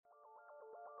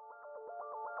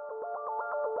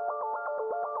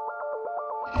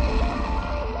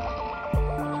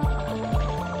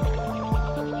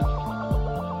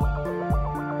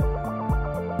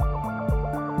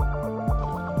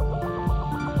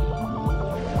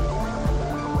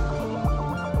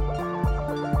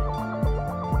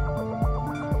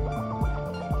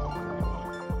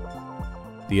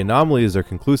The anomalies are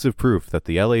conclusive proof that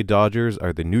the LA Dodgers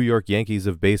are the New York Yankees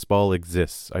of baseball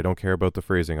exists. I don't care about the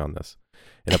phrasing on this.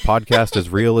 In a podcast as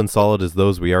real and solid as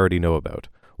those we already know about.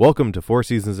 Welcome to 4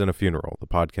 Seasons and a Funeral, the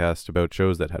podcast about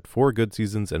shows that had 4 good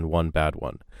seasons and 1 bad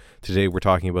one. Today we're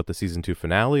talking about the season 2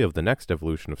 finale of the next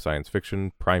evolution of science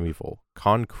fiction, Primeval,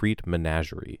 Concrete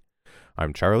Menagerie.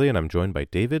 I'm Charlie, and I'm joined by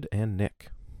David and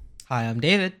Nick. Hi, I'm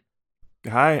David.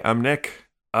 Hi, I'm Nick.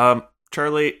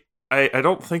 Charlie, I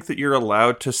don't think that you're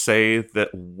allowed to say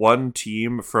that one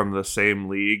team from the same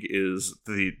league is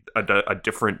a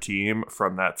different team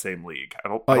from that same league. I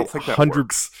don't think that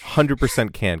works.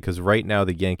 100% can, because right now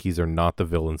the Yankees are not the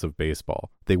villains of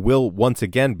baseball. They will once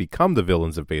again become the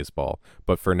villains of baseball,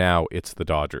 but for now, it's the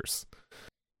Dodgers.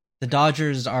 The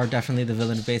Dodgers are definitely the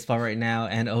villain of baseball right now,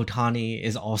 and Ohtani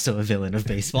is also a villain of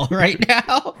baseball right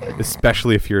now.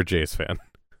 Especially if you're a Jays fan.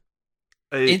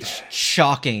 It's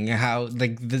shocking how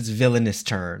this villainous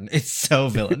turn. It's so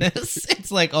villainous. It's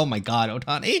like, oh my god,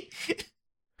 Ohtani.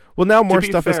 Well, now more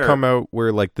stuff has come out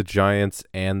where like the Giants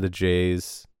and the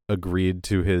Jays agreed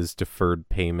to his deferred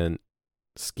payment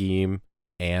scheme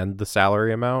and the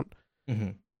salary amount.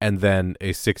 Mm-hmm. And then a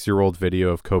 6-year-old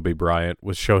video of Kobe Bryant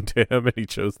was shown to him and he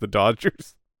chose the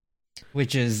Dodgers.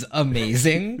 Which is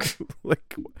amazing.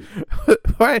 Like,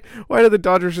 why do the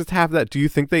Dodgers just have that? Do you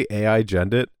think they AI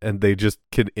gen it and they just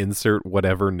can insert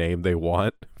whatever name they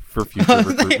want for future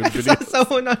recruitment videos?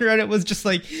 Someone on Reddit was just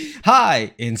like,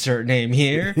 hi, insert name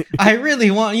here. I really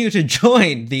want you to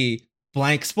join the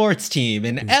blank sports team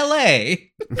in LA.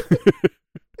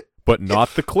 But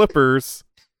not the Clippers.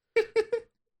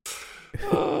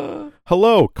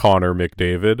 Hello, Connor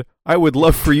McDavid. I would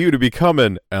love for you to become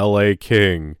an LA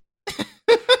King.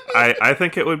 I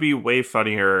think it would be way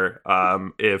funnier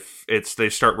if they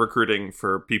start recruiting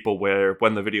for people where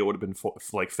when the video would have been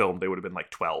filmed, they would have been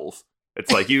like 12.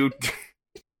 It's like you.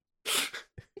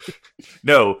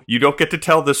 No, you don't get to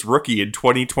tell this rookie in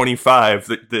 2025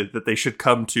 that they should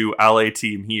come to LA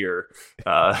team here.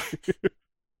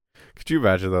 Could you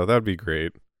imagine though? That'd be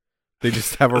great. They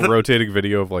just have a rotating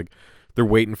video of like they're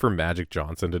waiting for Magic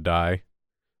Johnson to die,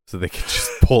 so they can just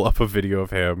pull up a video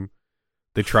of him.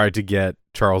 They tried to get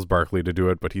Charles Barkley to do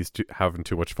it, but he's having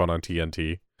too much fun on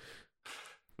TNT.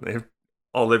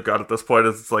 All they've got at this point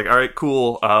is it's like, all right,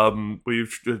 cool.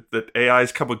 The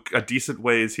AI's come a decent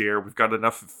ways here. We've got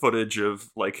enough footage of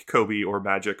like Kobe or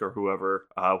Magic or whoever.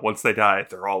 Once they die,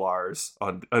 they're all ours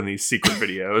on these secret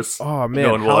videos. Oh man,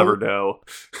 no one will ever know.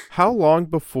 How long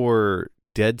before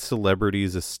dead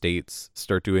celebrities' estates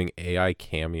start doing AI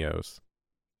cameos?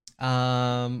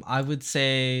 I would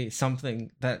say something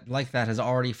that has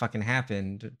already fucking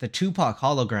happened. The Tupac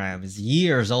hologram is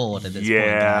years old at this point,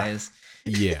 guys.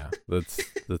 Yeah,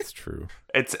 that's true.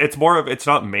 It's more of, it's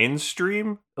not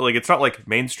mainstream. Like, it's not like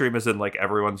mainstream as in like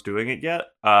everyone's doing it yet.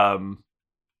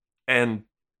 And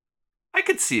I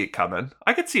could see it coming.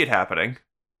 I could see it happening.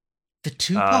 The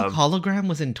Tupac hologram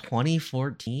was in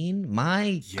 2014?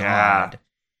 My god.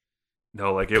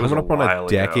 No, like it was coming up on a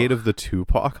decade ago. Of the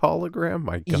Tupac hologram.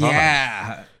 My god.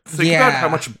 Yeah. Think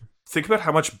about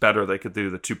how much better they could do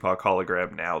the Tupac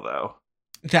hologram now, though.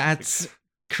 That's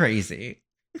crazy.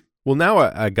 Well, now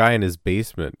a guy in his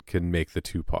basement can make the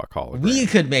Tupac hologram. We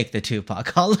could make the Tupac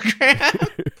hologram.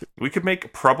 We could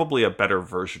make probably a better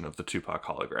version of the Tupac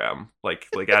hologram. Like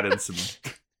add in some.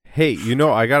 Hey,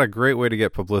 I got a great way to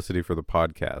get publicity for the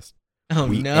podcast. Oh,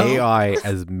 we no. AI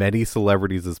as many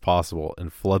celebrities as possible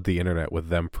and flood the internet with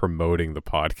them promoting the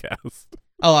podcast.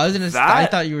 Oh, I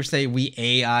thought you were saying we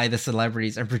AI the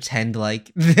celebrities and pretend like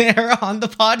they're on the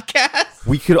podcast.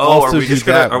 We could also do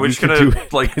that. Are we just gonna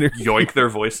like yoink their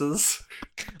voices?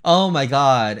 Oh my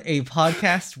god, a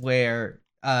podcast where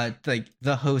like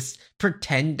the hosts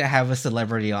pretend to have a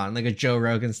celebrity on, like a Joe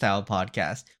Rogan style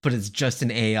podcast, but it's just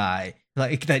an AI.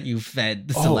 Like that you fed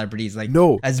the celebrities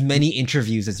as many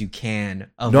interviews as you can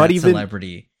of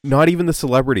celebrity. Not even the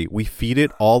celebrity. We feed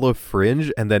it all of Fringe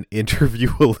and then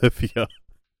interview Olivia.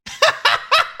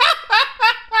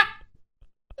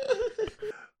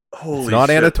 Holy it's not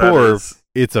shit, Anna Torv.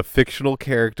 It's a fictional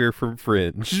character from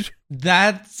Fringe.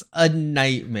 That's a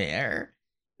nightmare.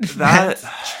 That's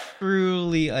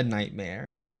truly a nightmare.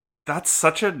 That's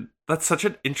such an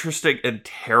interesting and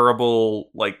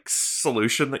terrible like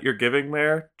solution that you're giving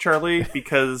there, Charlie,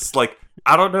 because like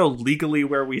I don't know legally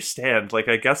where we stand. Like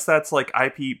I guess that's like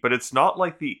IP, but it's not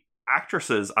like the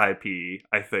actress's IP,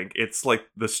 I think. It's like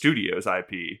the studio's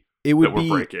IP we're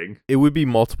breaking. It would be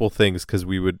multiple things because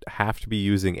we would have to be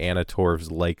using Anna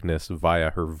Torv's likeness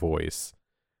via her voice.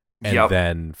 And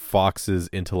then Fox's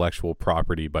intellectual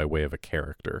property by way of a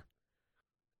character.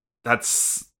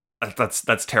 That's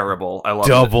That's terrible. I love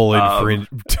Double it.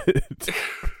 infringement.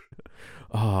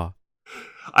 I'm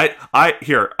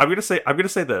gonna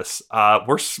say this.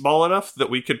 We're small enough that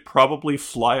we could probably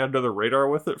fly under the radar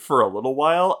with it for a little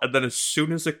while, and then as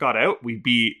soon as it got out, we'd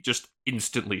be just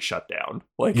instantly shut down.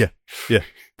 Like, yeah,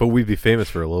 but we'd be famous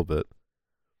for a little bit.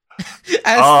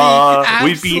 As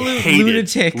we'd be hated.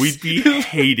 lunatics. We'd be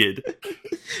hated.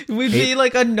 We'd be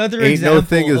like another Ain't example no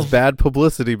thing as bad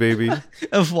publicity, baby.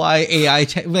 of why AI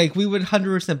tech, like we would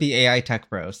 100% be AI tech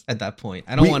bros at that point.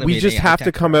 I don't want to be We just an AI have tech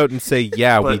to come bro. out and say,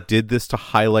 yeah, we But- did this to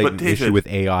highlight but an David- issue with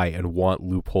AI and want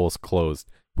loopholes closed.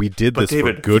 We did But this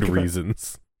David, for good think about-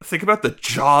 reasons. Think about the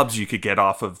jobs you could get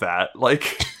off of that.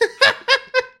 Like,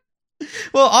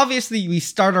 Well, obviously we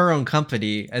start our own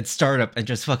company at startup and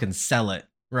just fucking sell it,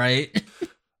 right?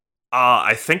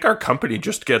 I think our company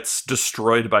just gets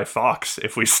destroyed by Fox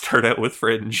if we start out with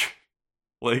Fringe.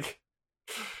 Like,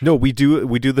 No, we do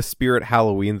the Spirit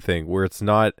Halloween thing where it's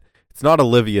not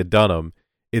Olivia Dunham,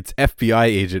 it's FBI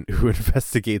agent who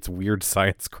investigates weird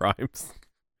science crimes.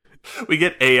 we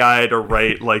get AI to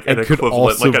write like an It could equivalent,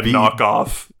 also like a be-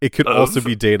 knockoff. It could Of- also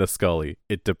be Dana Scully.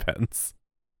 It depends.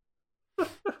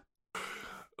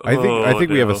 I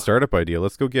think we have a startup idea.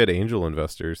 Let's go get angel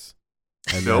investors.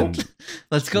 And Nope. then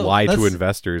Let's go. lie to let's-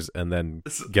 investors and then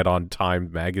get on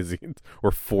Time magazine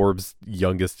or Forbes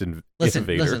youngest Listen,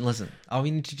 innovator. listen. All we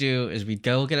need to do is we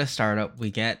go get a startup, we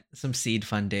get some seed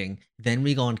funding, then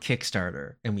we go on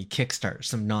Kickstarter and we kickstart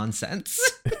some nonsense.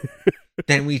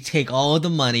 Then we take all of the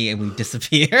money and we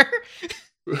disappear.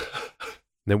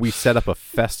 Then we set up a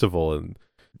festival in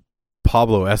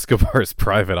Pablo Escobar's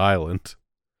private island.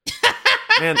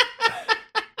 Man,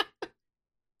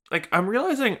 like I'm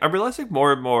realizing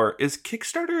more and more, is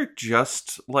Kickstarter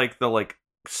just like the like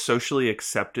socially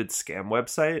accepted scam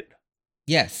website?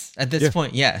 Yes, at this Yeah.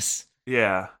 point, yes.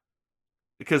 Yeah.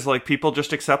 Because like people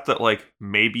just accept that like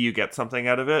maybe you get something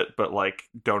out of it, but like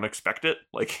don't expect it.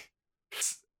 Like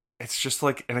it's just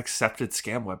like an accepted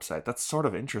scam website. That's sort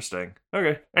of interesting.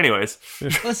 Okay. Anyways.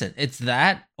 Listen, it's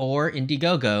that or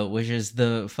Indiegogo, which is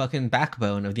the fucking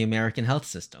backbone of the American health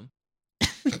system.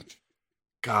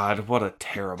 God, what a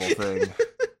terrible thing.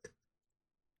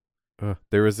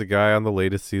 There was a guy on the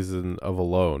latest season of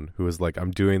Alone who was like, I'm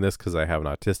doing this because I have an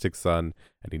autistic son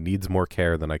and he needs more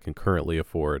care than I can currently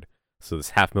afford. So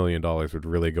this $500,000 would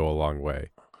really go a long way.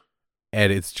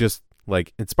 And it's just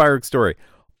like inspiring story.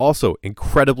 Also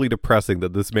incredibly depressing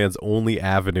that this man's only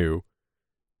avenue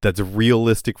that's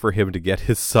realistic for him to get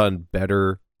his son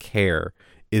better care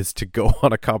is to go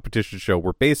on a competition show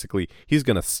where basically he's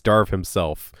going to starve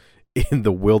himself in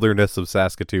the wilderness of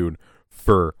Saskatoon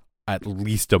for at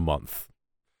least a month.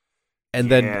 And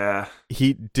then Yeah.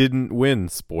 he didn't win,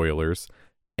 spoilers,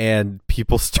 and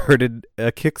people started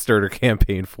a Kickstarter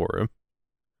campaign for him.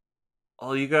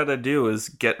 All you gotta do is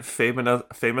get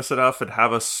famous enough and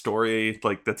have a story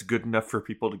like that's good enough for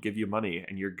people to give you money,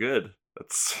 and you're good.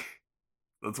 That's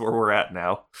where we're at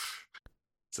now.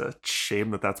 It's a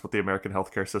shame that that's what the American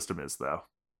healthcare system is, though.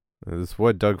 This is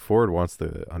what Doug Ford wants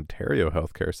the Ontario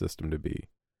healthcare system to be.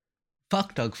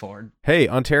 Fuck Doug Ford. Hey,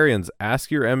 Ontarians, ask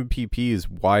your MPPs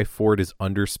why Ford is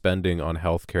underspending on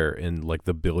healthcare in like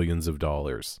the billions of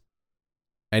dollars.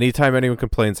 Anytime anyone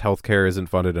complains healthcare isn't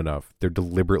funded enough, they're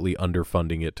deliberately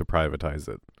underfunding it to privatize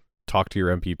it. Talk to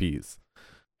your MPPs.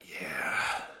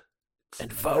 Yeah.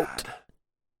 And vote.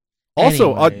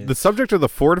 Also, Anyways. the subject of the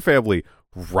Ford family,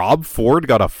 Rob Ford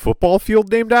got a football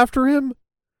field named after him?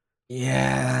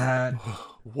 Yeah.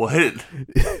 What?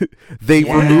 They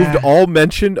Yeah. removed all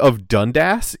mention of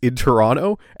Dundas in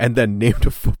Toronto and then named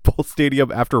a football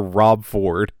stadium after Rob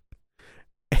Ford.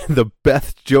 And the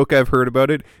best joke I've heard about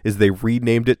it is they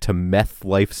renamed it to Meth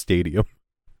Life Stadium.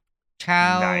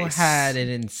 Chow Nice. had an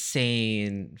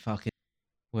insane fucking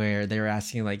where they were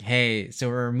asking like, "Hey, so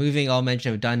we're removing all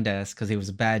mention of Dundas because he was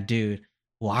a bad dude.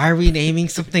 Why are we naming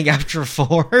something after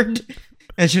Ford?"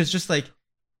 And she was just like,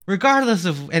 "Regardless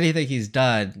of anything he's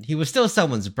done, he was still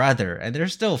someone's brother, and they're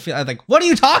still I'm like, what are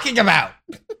you talking about?"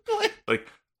 Like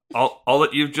all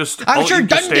that you've just. I'm all sure you've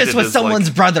just Dundas stated was is, someone's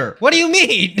like, brother. What do you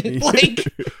mean? Like,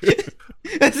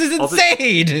 this is All the-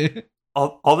 insane.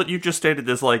 all that you've just stated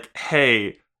is like,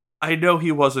 hey, I know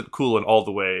he wasn't cool in all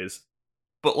the ways,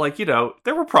 but like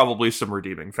there were probably some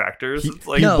redeeming factors. It's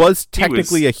like he No, was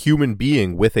technically a human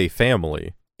being with a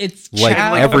family, It's like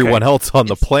Chow. everyone else on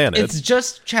the It's- planet. It's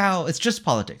just Chow. It's just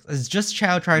politics. It's just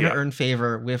Chow trying Yeah. to earn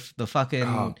favor with the fucking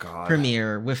Oh, God.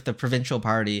 premier, with the provincial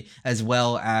party, as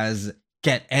well as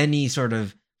get any sort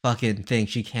of fucking thing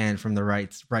she can from the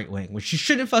right wing, which she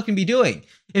shouldn't fucking be doing.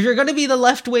 If you're gonna be the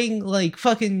left wing, like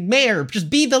fucking mayor, just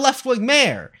be the left wing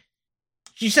mayor.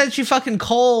 She said she fucking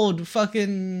called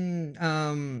fucking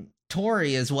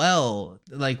Tory as well.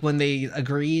 Like when they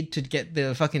agreed to get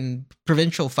the fucking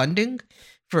provincial funding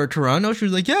for Toronto, she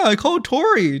was like, "Yeah, I called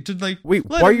Tory to like." Wait,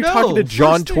 why are you talking to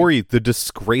John Tory, the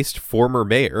disgraced former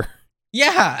mayor?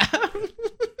 Yeah.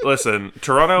 Listen,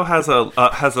 Toronto has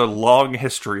a long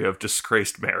history of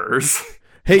disgraced mayors.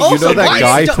 Hey, you know that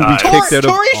guy who we kicked out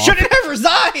of Tory shouldn't have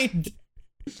resigned.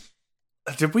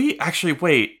 Did we actually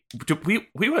wait?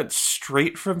 We went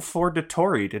straight from Ford to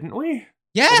Tory, didn't we?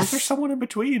 Yes. Or was there someone in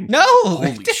between? No.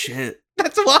 Holy shit.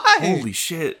 That's why. Holy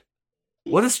shit.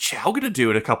 What is Chow gonna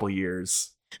do in a couple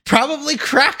years? Probably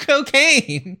crack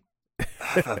cocaine.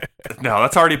 No,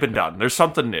 that's already been done. There's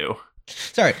something new.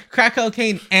 Sorry, crack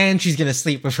cocaine, and she's gonna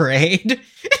sleep with her aide.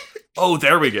 Oh,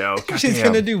 there we go. She's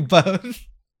gonna do both.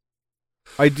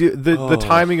 I do the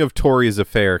timing of Tory's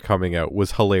affair coming out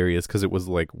was hilarious because it was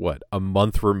like what, a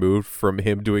month removed from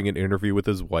him doing an interview with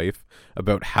his wife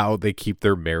about how they keep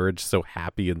their marriage so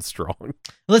happy and strong.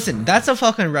 Listen, that's a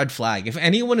fucking red flag. If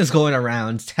anyone is going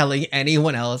around telling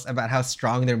anyone else about how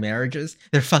strong their marriage is,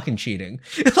 they're fucking cheating.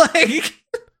 Like,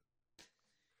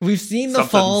 we've seen the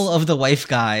fall of the wife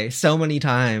guy so many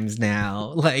times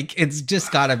now. Like, it's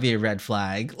just gotta be a red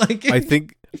flag. Like, I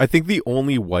think the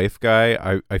only wife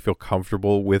guy I feel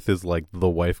comfortable with is like the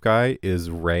wife guy is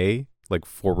Ray, like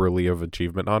formerly of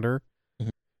Achievement Hunter.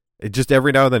 Mhm. It just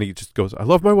every now and then he just goes, "I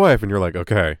love my wife," and you're like,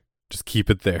 okay, just keep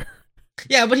it there.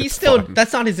 yeah, but he's still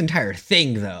that's not his entire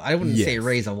thing though. I wouldn't say Yes.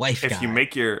 Ray's a wife guy. If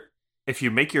you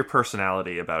make your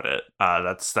personality about it,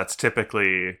 that's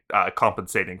typically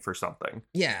compensating for something.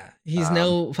 Yeah, he's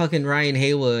no fucking Ryan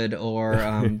Haywood or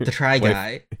the Try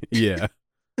Guy. Yeah.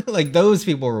 Like those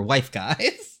people were wife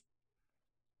guys.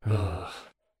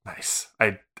 Nice.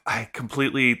 I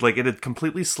completely it had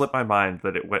completely slipped my mind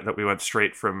that we went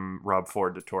straight from Rob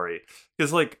Ford to Tory,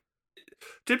 because like,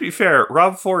 to be fair,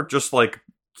 Rob Ford just like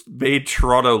made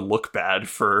Toronto look bad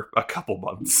for a couple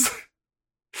months.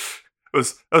 It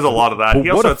was a lot of that. But He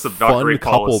also had some not great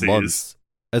policies. Months.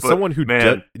 As But, someone who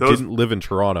man, didn't live in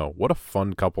Toronto, what a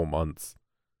fun couple months.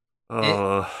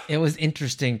 It was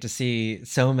interesting to see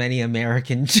so many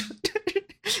Americans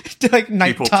like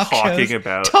night people talk talking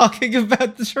shows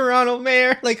about the Toronto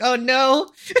mayor. Like, oh no,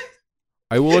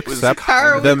 I will accept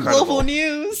power with them. global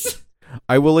news.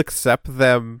 I will accept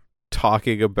them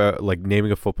talking about like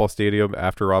naming a football stadium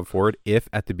after Rob Ford if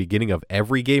at the beginning of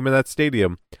every game in that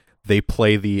stadium they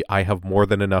play the "I have more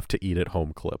than enough to eat at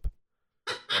home" clip.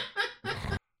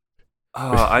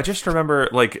 I just remember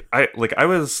I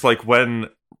was like, when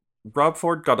Rob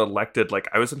Ford got elected, like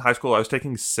I was in high school, I was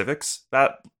taking civics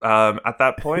at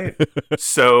that point.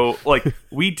 So like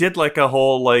we did like a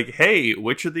whole like, hey,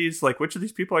 which of these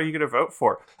people are you gonna vote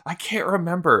for? I can't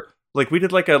remember. Like we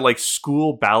did like a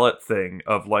school ballot thing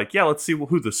of like, yeah, let's see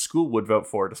who the school would vote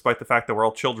for, despite the fact that we're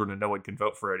all children and no one can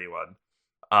vote for anyone.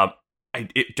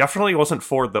 It definitely wasn't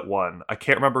Ford that won. I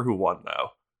can't remember who won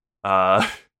though.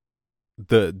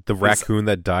 The raccoon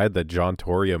that died that John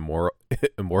Tory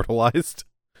immortalized.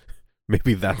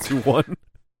 Maybe that's who won.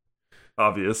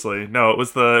 Obviously, no. It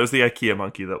was the IKEA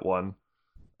monkey that won.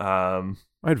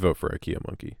 I'd vote for IKEA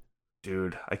monkey.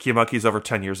 Dude, IKEA monkey's over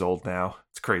 10 years old now.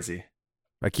 It's crazy.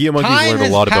 IKEA monkey's learned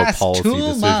a lot about policy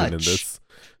decision in this.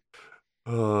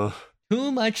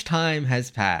 Too much time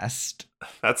has passed.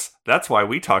 That's why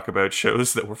we talk about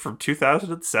shows that were from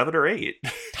 2007 or 8.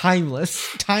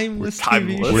 Timeless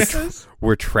TV shows.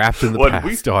 We're trapped in the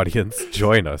past, audience.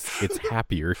 Join us. It's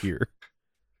happier here.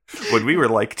 When we were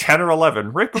like 10 or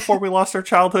 11, right before we lost our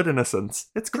childhood innocence.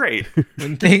 It's great.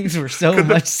 When things were so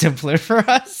much simpler for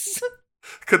us.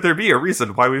 Could there be a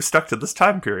reason why we've stuck to this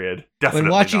time period? Definitely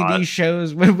when watching not. these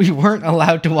shows, when we weren't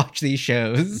allowed to watch these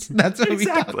shows. That's what we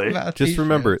talk about. Just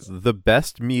remember, the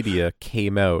best media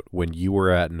came out when you were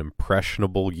at an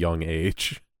impressionable young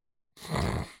age.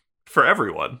 For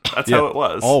everyone. That's how it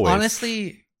was. Always.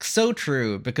 Honestly, so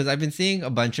true, because I've been seeing a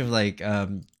bunch of like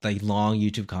long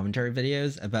YouTube commentary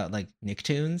videos about like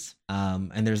Nicktoons.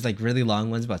 And there's like really long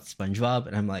ones about SpongeBob,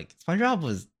 and I'm like, SpongeBob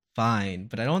was fine,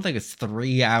 but I don't think it's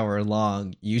 3-hour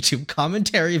long YouTube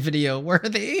commentary video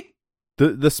worthy.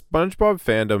 The SpongeBob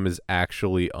fandom is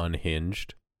actually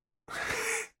unhinged.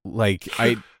 Like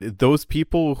those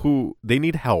people who they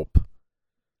need help.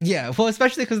 Yeah, well,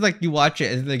 especially because like you watch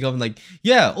it and they go like,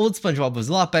 yeah, old SpongeBob was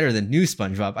a lot better than new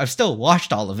SpongeBob. I've still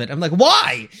watched all of it. I'm like,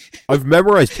 why? I've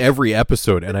memorized every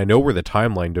episode and I know where the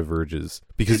timeline diverges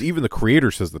because even the creator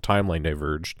says the timeline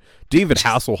diverged. David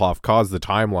Hasselhoff caused the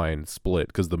timeline split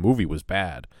because the movie was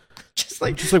bad. Just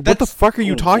like what the fuck are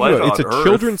you talking about? It's a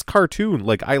children's cartoon.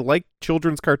 Like, I like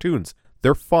children's cartoons.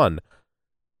 They're fun.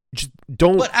 Just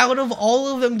don't. But out of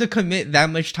all of them to commit that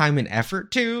much time and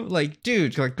effort to, like,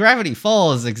 dude, like Gravity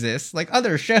Falls exists, like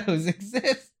other shows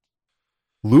exist.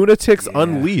 Lunatics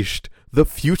Unleashed, the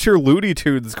future Looney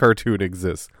Tunes cartoon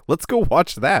exists. Let's go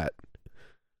watch that.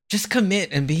 Just commit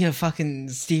and be a fucking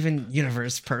Steven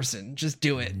Universe person. Just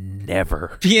do it.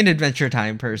 Never. Be an Adventure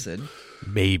Time person.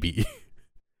 Maybe.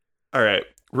 All right,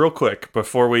 real quick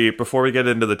before we get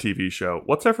into the TV show,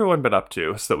 what's everyone been up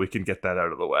to so that we can get that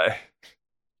out of the way?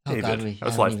 Oh David, god, we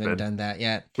how's haven't life even been? done that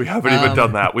yet. We haven't even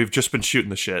done that. We've just been shooting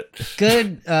the shit.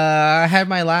 Good. I had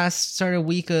my last sort of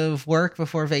week of work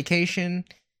before vacation,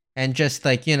 and just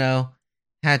like, you know,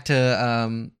 had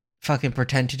to fucking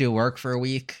pretend to do work for a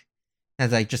week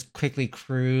as I just quickly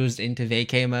cruised into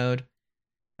vacay mode.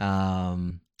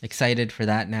 Excited for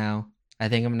that now. I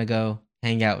think I'm gonna go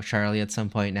hang out with Charlie at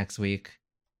some point next week,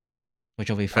 which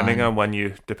will be fun. Depending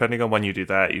on when you do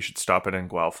that, you should stop in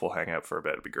Guelph. We'll hang out for a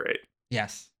bit. It'd be great.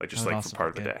 Yes. Like just that would like for also part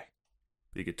of be the good. day.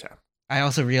 Be a good time. I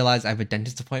also realized I have a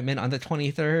dentist appointment on the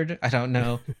 23rd. I don't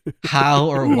know how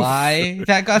or why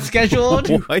that got scheduled.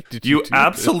 Why did You do this?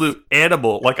 absolute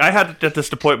animal. Like I had a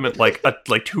dentist appointment like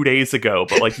 2 days ago,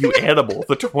 but like you animal.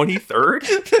 The 23rd?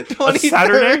 The 23rd?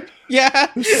 Saturday?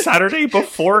 Yeah. Saturday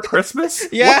before Christmas?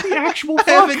 Yeah. What the actual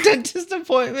I have a fuck? dentist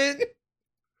appointment.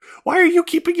 Why are you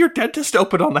keeping your dentist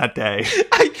open on that day?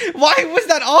 Why was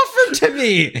that offered to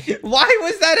me? Why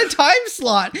was that a time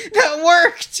slot that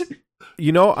worked?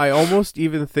 You know, I almost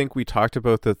even think we talked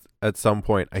about this at some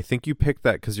point. I think you picked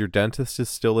that because your dentist is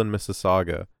still in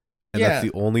Mississauga, and that's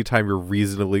the only time you're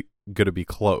reasonably going to be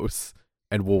close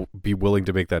and will be willing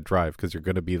to make that drive because you're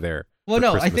going to be there. Well, for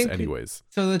no, Christmas I think anyways.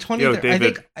 so. The 23rd. Yo, I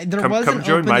David, think there was come an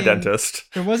join opening, my dentist.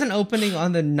 There was an opening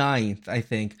on the 9th, I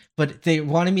think, but they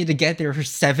wanted me to get there for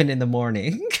 7 in the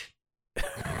morning,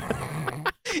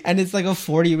 and it's like a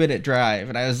 40-minute drive,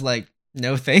 and I was like,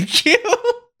 no, thank you.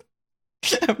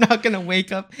 I'm not gonna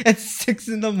wake up at 6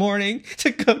 in the morning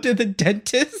to go to the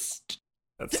dentist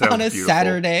That sounds on a beautiful.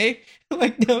 Saturday.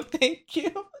 Like, no, thank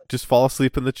you. Just fall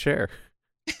asleep in the chair.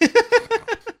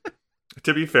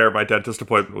 To be fair, my dentist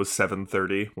appointment was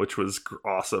 7:30, which was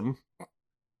awesome.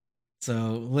 So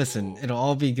listen, it'll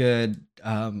all be good.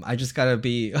 I just gotta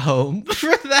be home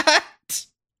for that.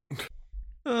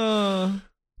 Oh,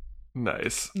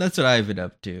 Nice. that's what I've been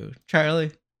up to,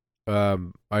 Charlie.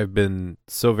 I've been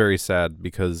so very sad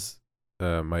because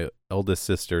my eldest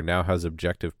sister now has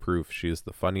objective proof she is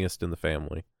the funniest in the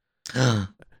family.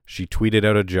 She tweeted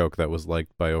out a joke that was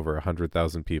liked by over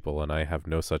 100,000 people, and I have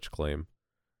no such claim.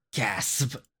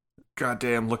 Gasp.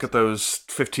 Goddamn, look at those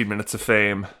 15 minutes of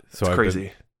fame. So It's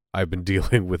crazy. I've been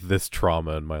dealing with this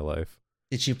trauma in my life.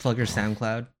 Did you plug her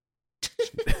SoundCloud?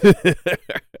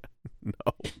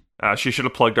 No. She should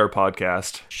have plugged our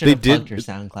podcast. Should have They did- plugged your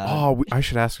SoundCloud. Oh, I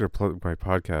should ask her to plug my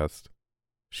podcast.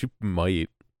 She might.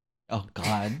 Oh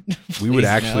God. We would Please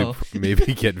actually no.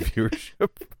 maybe get viewership.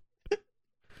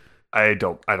 I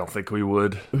don't think we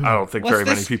would. I don't think What's very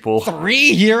many this people.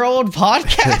 3-year-old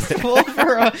podcast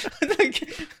over a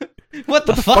what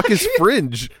the fuck? Fuck is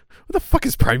Fringe? What the fuck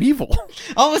is Primeval?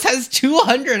 Almost has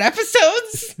 200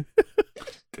 episodes.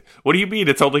 What do you mean?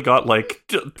 It's only got like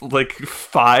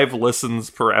 5 listens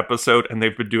per episode, and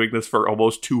they've been doing this for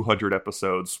almost 200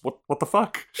 episodes. What the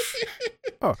fuck?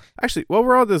 Oh, actually, while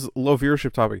we're on this low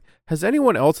viewership topic, has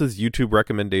anyone else's YouTube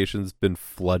recommendations been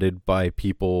flooded by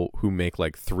people who make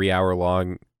like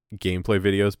 3-hour-long gameplay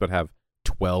videos but have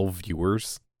 12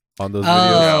 viewers on those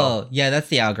videos? Oh, yeah, that's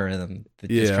the algorithm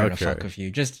that's just Yeah, trying okay. to fuck with you.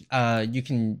 Just you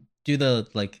can do the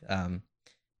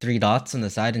 3 dots on the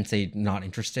side and say not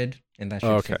interested, and that should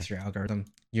Okay. fix your algorithm.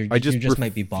 You I just just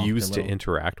might be bonked a refuse to little.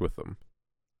 interact with them.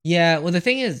 Yeah, well, the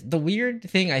thing is, the weird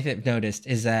thing I've noticed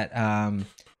is that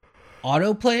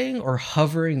auto playing or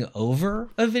hovering over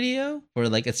a video where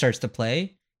like it starts to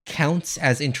play counts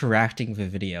as interacting with a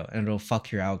video, and it'll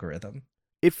fuck your algorithm.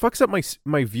 It fucks up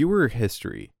my viewer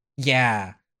history.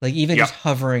 Yeah, like even Yeah. just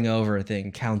hovering over a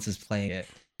thing counts as playing it.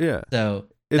 Yeah. So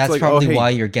It's that's like, probably oh, hey, why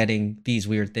you're getting these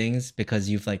weird things, because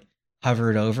you've like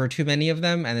hovered over too many of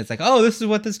them, and it's like, oh, this is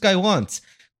what this guy wants.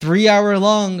 3-hour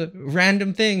long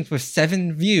random things with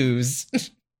 7 views.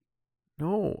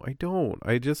 No, I don't.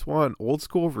 I just want old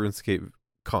school RuneScape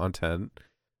content,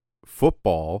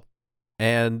 football,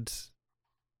 and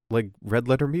like Red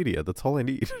Letter Media. That's all I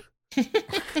need.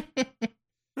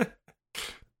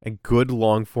 And good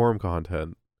long form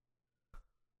content.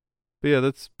 But yeah,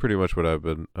 that's pretty much what I've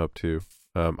been up to.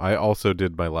 I also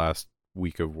did my last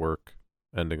week of work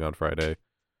ending on Friday.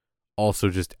 Also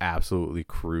just absolutely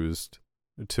cruised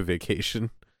to vacation.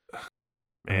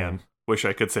 Man, wish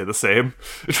I could say the same.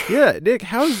 Yeah, Nick,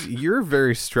 how's your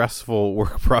very stressful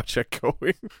work project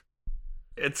going?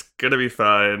 It's gonna be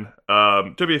fine.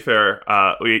 To be fair,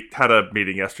 we had a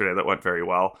meeting yesterday that went very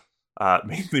well.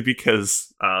 Mainly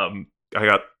because I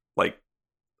got like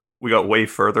we got way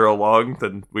further along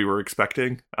than we were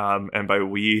expecting. And by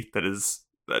we, that is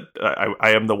that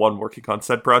I am the one working on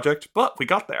said project, but we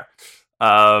got there.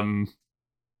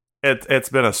 It's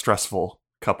been a stressful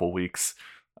couple weeks.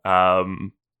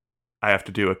 I have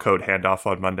to do a code handoff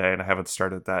on Monday, and I haven't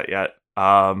started that yet.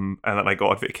 And then I go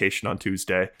on vacation on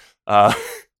Tuesday.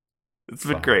 It's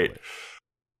been great.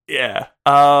 Yeah.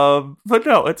 But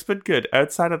no, it's been good.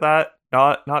 Outside of that,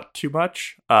 not too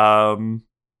much.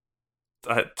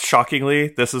 Shockingly,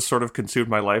 this has sort of consumed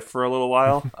my life for a little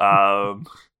while.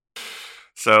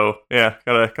 So yeah,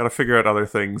 gotta figure out other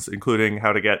things, including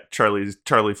how to get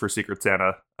Charlie for Secret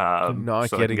Santa.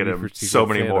 Not so getting I can get me him for Secret so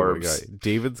many Santa, more.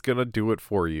 David's gonna do it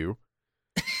for you.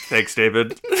 Thanks,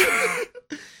 David.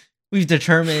 We've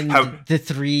determined the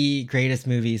 3 greatest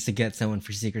movies to get someone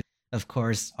for Secret, of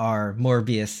course, are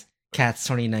Morbius, Cats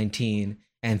 2019,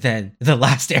 and then The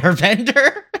Last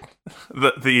Airbender.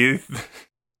 the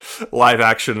live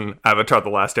action Avatar: The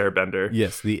Last Airbender.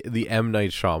 Yes, the M.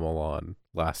 Night Shyamalan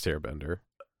Last Airbender.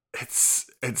 It's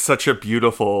such a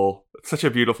beautiful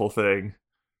thing.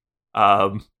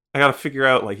 I gotta figure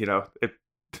out, like,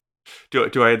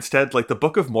 do I instead, like, the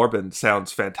Book of Morbin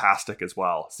sounds fantastic as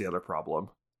well. It's the other problem.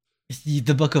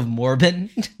 The Book of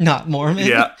Morbin, not Mormon.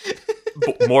 Yeah,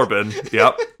 Morbin.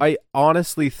 Yep. I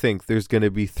honestly think there's going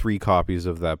to be 3 copies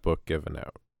of that book given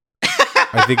out.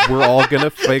 I think we're all going to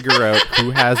figure out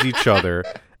who has each other,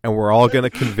 and we're all going to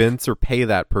convince or pay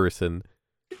that person.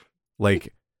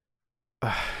 Like,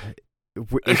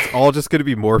 it's all just going to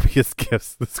be Morbius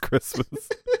gifts this Christmas.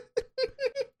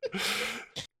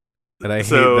 And I hate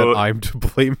that I'm to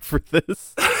blame for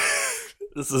this.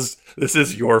 This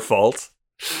is your fault.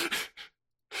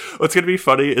 What's going to be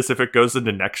funny is if it goes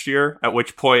into next year, at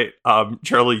which point,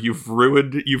 Charlie, you've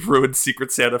ruined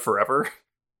Secret Santa forever.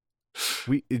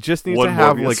 We just need One to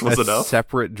have Morbius like a enough.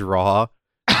 separate draw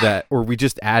that, or we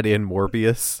just add in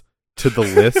Morbius to the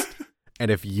list, and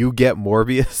if you get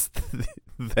Morbius,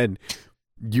 then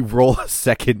you roll a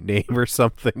second name or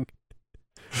something,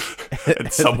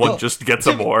 and someone just gets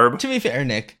a morb. To be fair,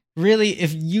 Nick, really,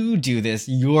 if you do this,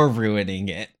 you're ruining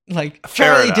it. Like,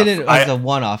 Fair Charlie enough. did it as a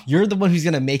one-off. You're the one who's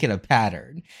going to make it a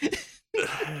pattern.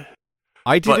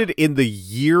 I did it in the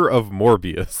year of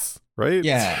Morbius, right?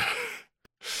 Yeah.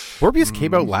 Morbius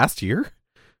came out last year?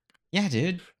 Yeah,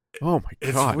 dude. Oh my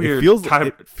It's god. weird.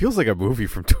 It feels like a movie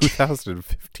from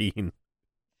 2015.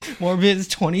 Morbius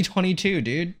 2022,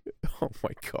 dude. Oh my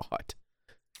god.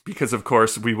 Because of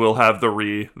course we will have the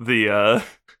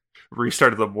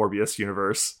restart of the Morbius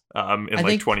universe in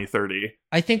 2030.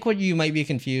 I think what you might be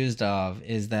confused of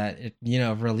is that it,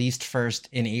 released first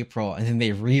in April and then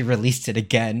they re-released it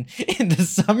again in the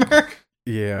summer.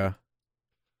 Yeah.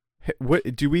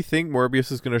 What do we think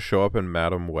Morbius is going to show up in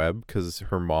Madam Web because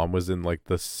her mom was in like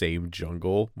the same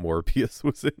jungle Morbius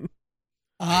was in?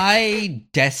 I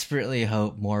desperately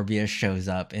hope Morbius shows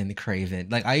up in the Craven.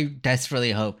 Like, I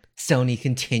desperately hope Sony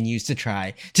continues to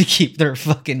try to keep their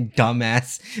fucking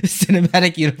dumbass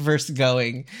cinematic universe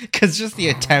going. Because just the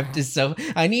attempt is so...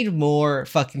 I need more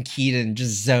fucking Keaton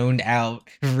just zoned out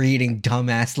reading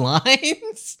dumbass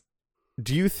lines.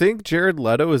 Do you think Jared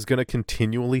Leto is going to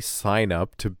continually sign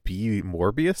up to be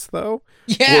Morbius, though?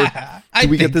 Yeah, or do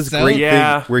we get this great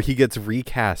Yeah. thing where he gets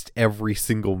recast every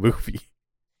single movie?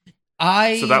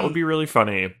 So that would be really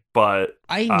funny, but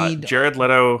Jared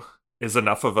Leto is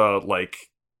enough of a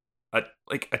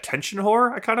attention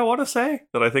whore, I kind of want to say,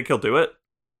 that I think he'll do it.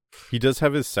 He does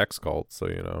have his sex cult, so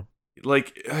you know.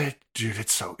 Like, dude,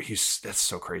 that's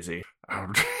so crazy.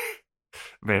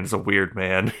 Man is a weird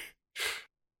man.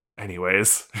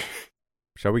 Anyways,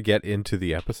 shall we get into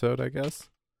the episode, I guess?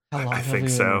 How long I have think we been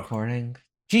so. recording?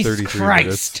 Jesus 33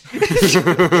 Christ.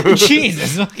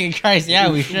 Jesus fucking Christ.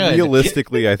 Yeah, we should.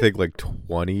 Realistically, I think like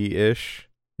 20-ish.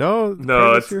 No,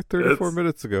 it's here 34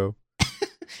 minutes ago.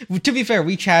 To be fair,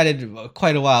 we chatted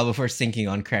quite a while before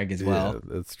syncing on Craig as well. Yeah,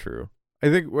 that's true. I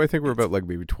think we're about like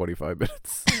maybe 25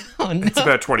 minutes. Oh, no. It's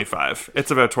about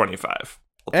 25.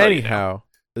 Anyhow,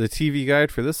 the TV guide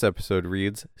for this episode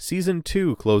reads, Season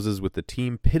 2 closes with the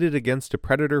team pitted against a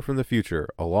predator from the future,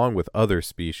 along with other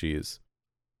species.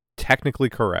 Technically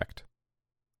correct.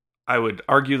 I would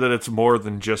argue that it's more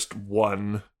than just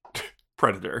one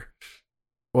predator.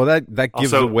 Well, that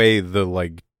gives Also, away the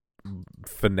like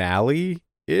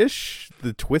finale-ish,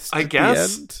 the twist I at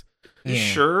guess. the end. Yeah.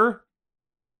 Sure.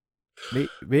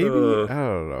 Maybe I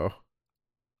don't know.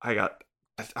 I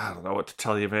don't know what to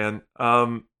tell you, man.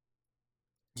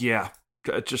 Yeah,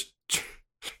 just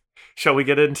Shall we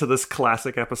get into this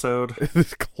classic episode?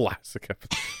 This classic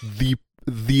episode.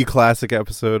 The classic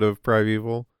episode of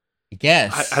Primeval.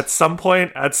 Yes. At some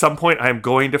point, I'm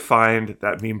going to find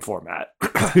that meme format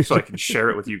so I can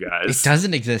share it with you guys. It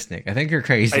doesn't exist, Nick. I think you're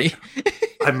crazy.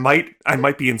 I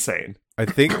might be insane. I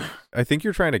think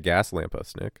you're trying to gaslamp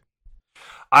us, Nick.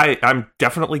 I'm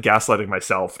definitely gaslighting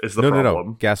myself. Is the problem?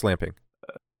 No. Gaslamping.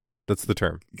 That's the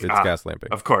term. It's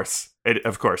gaslamping. Of course.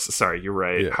 Of course. Sorry, you're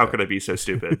right. Yeah. How could I be so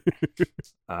stupid?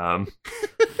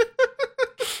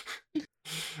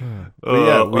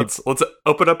 Let's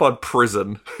open up on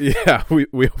prison. Yeah, we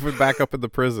open back up in the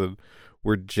prison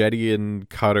where Jenny and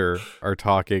Cutter are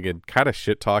talking and kind of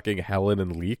shit talking Helen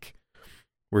and Leek,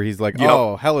 where he's like,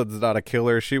 "Oh, Helen's not a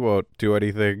killer; she won't do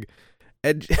anything."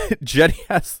 And Jenny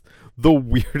has the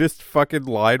weirdest fucking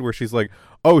line where she's like,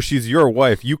 "Oh, she's your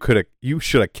wife. You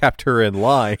should have kept her in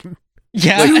line."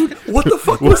 Yeah. Dude, what the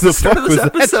fuck was the start of this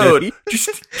episode?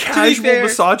 Just casual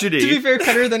misogyny. To be fair,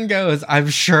 Cutter then goes, "I'm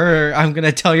sure I'm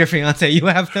gonna tell your fiance you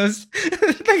have those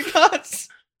thoughts."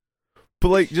 But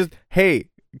like, just, hey,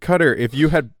 Cutter, if you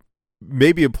had,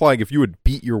 maybe implying if you would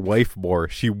beat your wife more,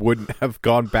 she wouldn't have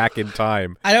gone back in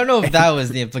time. I don't know if that was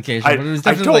the implication, but it was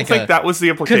definitely I don't think that was the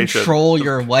implication. Control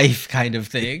your wife kind of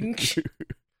thing.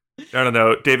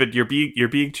 No, David, you're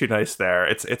being too nice there.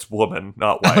 It's woman,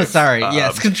 not wife. Oh, sorry.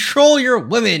 Yes, control your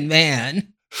women,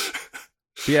 man.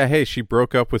 Yeah, hey, she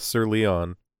broke up with Sir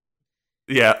Leon.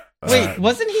 Yeah. Wait,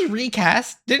 wasn't he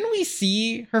recast? Didn't we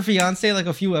see her fiance like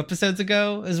a few episodes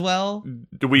ago as well?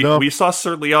 We saw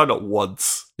Sir Leon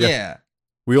once. Yeah.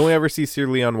 We only ever see Sir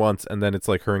Leon once, and then it's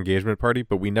like her engagement party,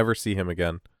 but we never see him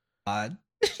again. Odd.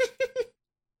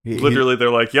 Literally, they're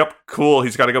like, "Yep, cool.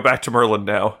 He's got to go back to Merlin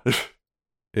now."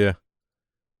 Yeah.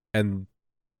 And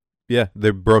yeah, they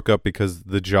broke up because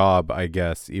the job, I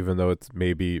guess, even though it's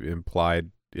maybe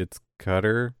implied it's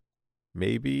Cutter,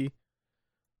 maybe.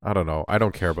 I don't know. I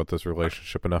don't care about this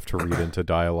relationship enough to read into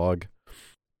dialogue.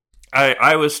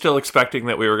 I was still expecting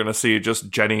that we were going to see just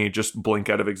Jenny just blink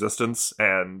out of existence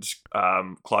and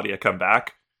Claudia come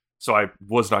back. So I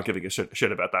was not giving a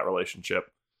shit about that relationship.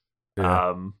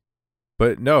 Yeah.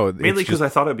 But no. Mainly because I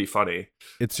thought it'd be funny.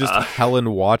 It's just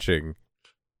Helen watching.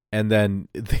 And then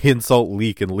they insult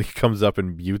Leek, and Leek comes up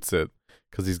and mutes it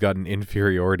because he's got an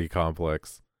inferiority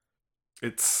complex.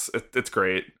 It's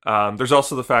great. There's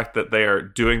also the fact that they are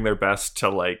doing their best to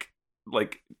like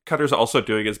Cutter's also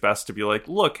doing his best to be like,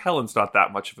 look, Helen's not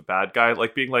that much of a bad guy.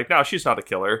 Like being like, no, she's not a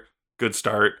killer. Good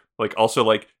start. Like also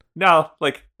like, no,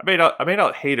 like I may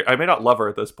not hate her. I may not love her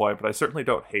at this point, but I certainly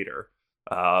don't hate her.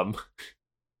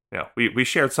 We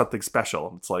shared something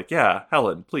special. It's like, yeah,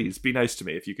 Helen, please be nice to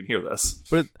me if you can hear this.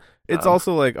 But it's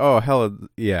also like, oh, Helen,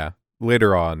 yeah.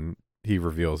 Later on, he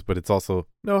reveals, but it's also,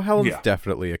 no, Helen's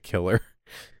definitely a killer.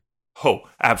 Oh,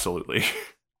 absolutely.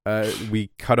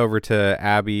 We cut over to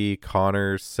Abby,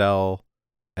 Connor's cell,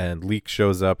 and Leek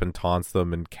shows up and taunts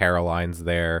them, and Caroline's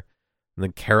there. And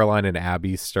then Caroline and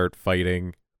Abby start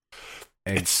fighting.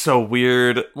 And it's so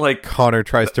weird. Like Connor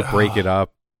tries to break it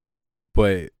up,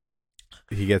 but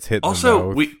he gets hit in the mouth.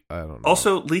 I don't know.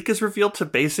 Also, Leek is revealed to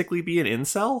basically be an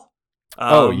incel.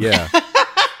 Yeah.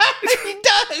 He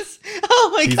does.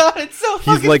 Oh my god, it's so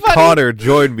fucking He's like, funny. Connor,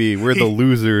 join me. We're the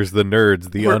losers, the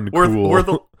nerds, the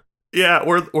uncool.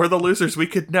 We're the losers. We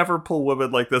could never pull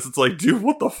women like this. It's like, dude,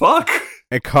 what the fuck?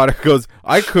 And Connor goes,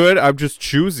 I could. I'm just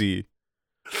choosy.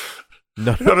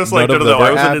 No, I was like, no,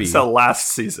 I was an incel last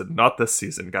season, not this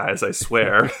season, guys. I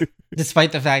swear.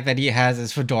 Despite the fact that he has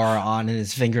his fedora on and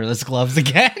his fingerless gloves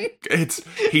again.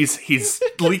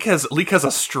 Leek has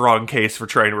a strong case for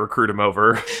trying to recruit him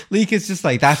over. Leek is just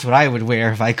like, that's what I would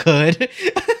wear if I could.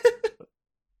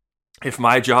 If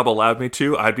my job allowed me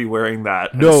to, I'd be wearing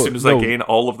that. And as soon as I gain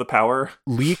all of the power.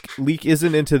 Leek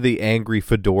isn't into the angry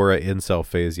fedora incel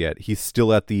phase yet. He's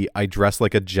still at the I dress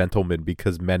like a gentleman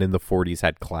because men in the 40s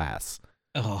had class.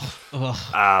 That's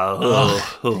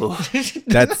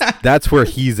where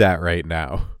he's at right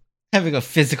now. Having a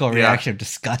physical reaction of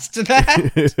disgust to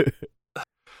that.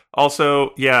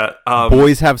 Also, yeah.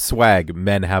 Boys have swag,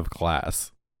 men have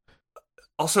class.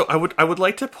 Also, I would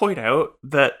like to point out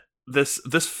that this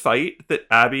fight that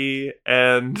Abby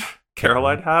and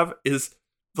Caroline have is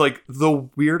like the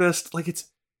weirdest. Like it's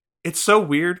so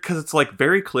weird because it's like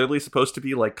very clearly supposed to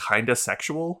be like kind of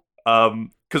sexual.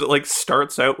 Because it like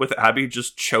starts out with Abby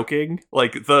just choking,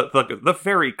 like the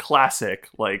very classic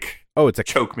like, oh, it's a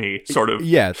choke me sort of.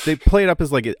 Yeah, they play it up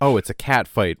as like, it's a cat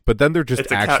fight, but then they're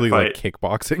just actually like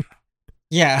kickboxing.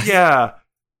 Yeah.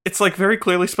 It's like very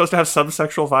clearly supposed to have some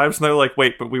sexual vibes, and they're like,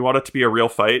 wait, but we want it to be a real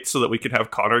fight so that we can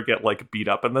have Connor get like beat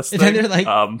up in this thing. And then they're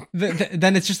like,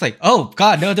 then it's just like, oh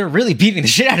god, no, they're really beating the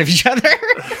shit out of each other.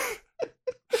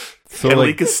 So and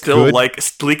like,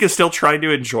 Leek is still trying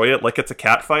to enjoy it like it's a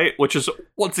cat fight, which is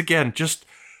once again just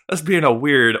us being a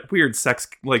weird sex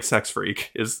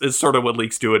freak is sort of what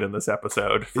Leek's doing in this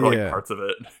episode for like parts of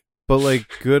it. But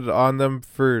like, good on them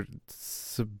for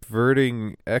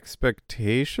subverting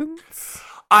expectations.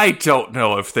 I don't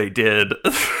know if they did.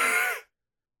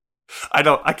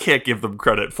 I can't give them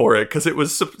credit for it because it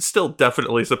was still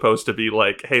definitely supposed to be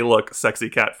like, hey, look, sexy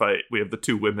cat fight. We have the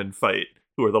two women fight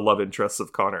who are the love interests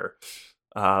of Connor.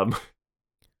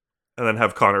 And then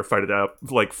have Connor fight it out,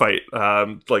 like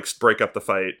break up the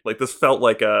fight. Like this felt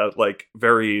like a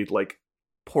very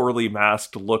poorly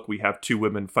masked look. We have two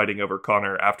women fighting over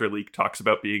Connor after Leek talks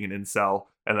about being an incel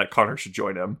and that Connor should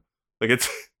join him. Like it's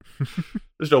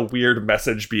there's no weird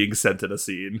message being sent in a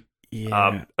scene.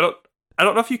 Yeah. I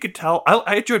don't know if you could tell.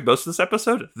 I enjoyed most of this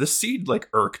episode. This scene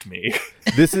irked me.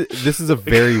 This is a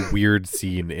very weird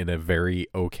scene in a very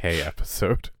okay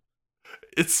episode.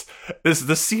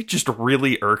 The scene just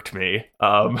really irked me.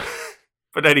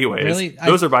 But anyways, really?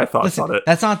 Those are my thoughts on it.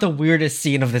 That's not the weirdest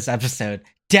scene of this episode.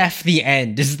 Death the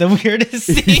End is the weirdest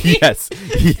scene. Yes.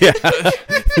 Yeah.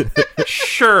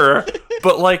 Sure.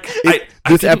 But I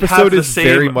this didn't episode have the is same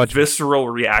very much visceral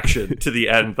reaction to the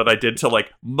end that I did to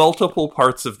multiple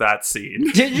parts of that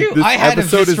scene. Did you? This I had a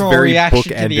episode is visceral very reaction to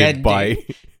the bookended ending.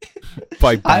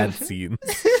 by bad scenes.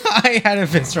 I had a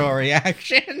visceral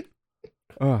reaction.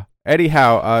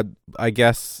 Anyhow, I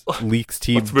guess Leek's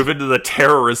team... Let's move into the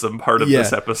terrorism part of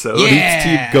this episode. Yeah. Leek's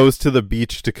team goes to the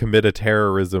beach to commit a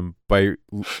terrorism by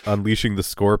unleashing the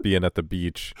scorpion at the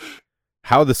beach.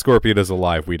 How the scorpion is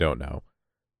alive, we don't know.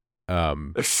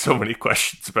 There's so many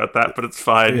questions about that, but it's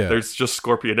fine. Yeah. There's just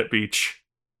scorpion at beach.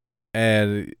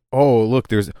 And, look,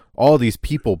 there's all these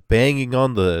people banging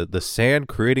on the sand,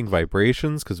 creating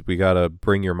vibrations, because we gotta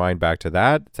bring your mind back to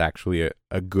that. It's actually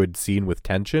a good scene with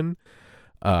tension.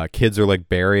 Kids are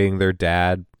burying their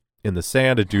dad in the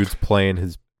sand. A dude's playing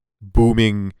his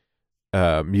booming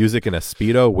music in a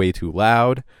Speedo way too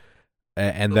loud.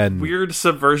 And then weird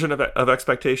subversion of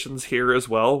expectations here as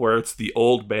well, where it's the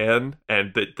old man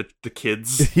and the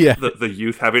kids, the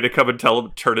youth having to come and tell him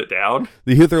to turn it down.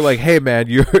 The youth are like, "Hey man,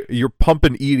 you're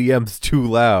pumping EDMs too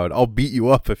loud. I'll beat you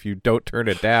up if you don't turn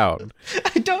it down."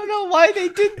 I don't know why they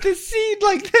did this scene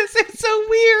like this. It's so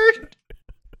weird.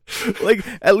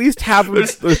 At least have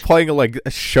them playing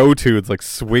show tunes,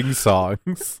 swing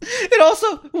songs. It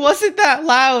also wasn't that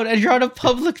loud, and you're on a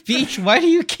public beach. Why do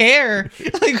you care?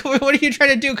 What are you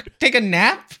trying to do? Take a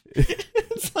nap?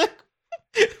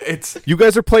 It's you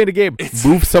guys are playing a game.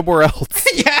 Move somewhere else.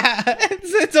 Yeah,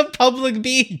 it's a public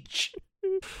beach.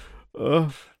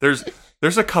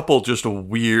 There's a couple just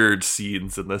weird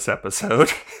scenes in this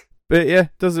episode. But yeah,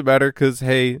 doesn't matter because,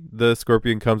 hey, the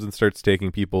scorpion comes and starts taking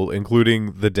people,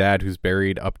 including the dad who's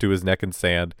buried up to his neck in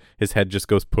sand. His head just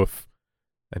goes poof,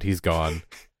 and he's gone.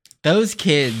 Those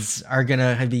kids are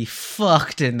gonna be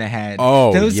fucked in the head.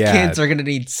 Oh, those kids are gonna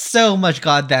need so much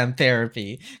goddamn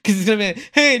therapy. Because it's gonna be,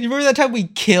 hey, do you remember that time we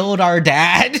killed our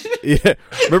dad? Yeah,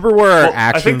 remember where our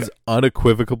actions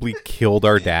unequivocally killed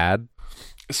our dad?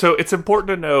 So it's important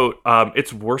to note,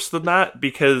 it's worse than that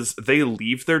because they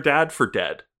leave their dad for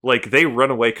dead. They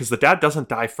run away because the dad doesn't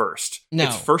die first. No.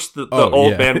 It's first the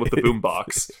old man with the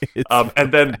boombox.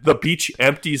 And then the beach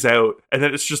empties out, and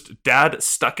then it's just dad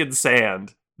stuck in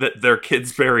sand that their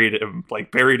kids buried him,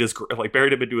 buried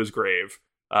him into his grave.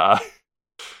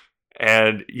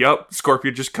 And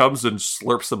Scorpion just comes and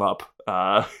slurps him up.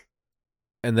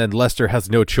 And then Lester has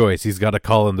no choice. He's got to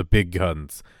call in the big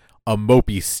guns. A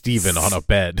mopey Steven on a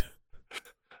bed.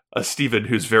 A Steven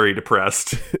who's very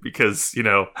depressed because,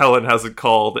 Helen hasn't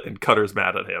called and Cutter's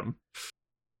mad at him.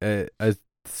 A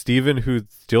Steven who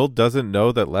still doesn't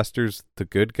know that Lester's the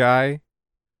good guy?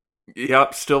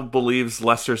 Yep, still believes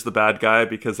Lester's the bad guy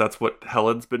because that's what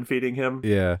Helen's been feeding him.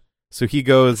 Yeah. So he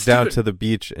goes down to the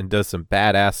beach and does some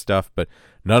badass stuff, but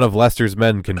none of Lester's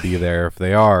men can be there. If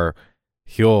they are,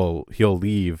 he'll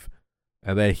leave.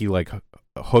 And then he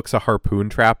hooks a harpoon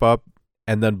trap up.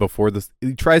 And then before this,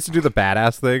 he tries to do the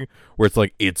badass thing where it's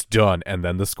it's done. And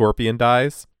then the scorpion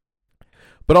dies.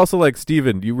 But also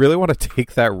Steven, do you really want to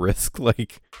take that risk?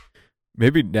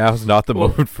 Maybe now's not the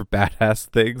moment for badass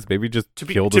things. Maybe just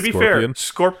kill the scorpion. To be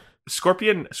fair,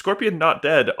 Scorpion not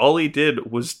dead. All he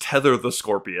did was tether the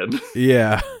scorpion.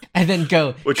 Yeah. And then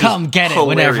go, come get it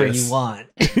whenever you want.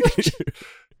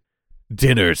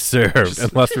 Dinner served.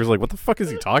 And Lester's what the fuck is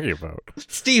he talking about?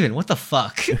 Steven, what the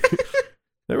fuck?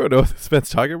 Everyone know what this man's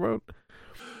talking about?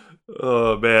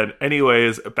 Oh, man.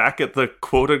 Anyways, back at the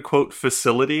quote-unquote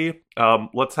facility,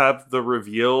 let's have the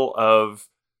reveal of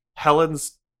Helen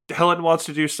wants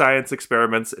to do science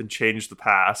experiments and change the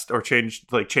past, or change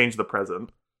the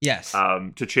present. Yes.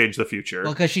 To change the future.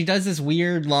 Well, because she does this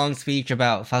weird long speech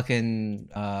about fucking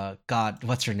God,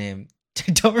 what's her name?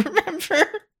 Don't remember.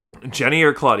 Jenny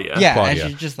or Claudia? Yeah, Claudia.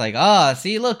 and she's just like,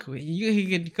 see, look, you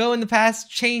could go in the past,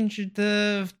 change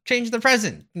the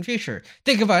present and future.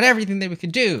 Think about everything that we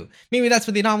could do. Maybe that's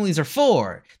what the anomalies are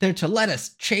for. They're to let us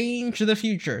change the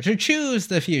future, to choose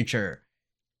the future.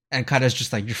 And Kata's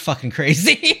just like, you're fucking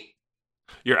crazy.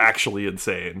 You're actually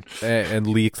insane. And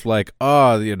Leek's like,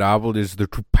 the anomalies, they're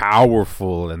too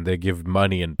powerful, and they give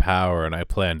money and power, and I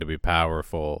plan to be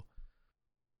powerful.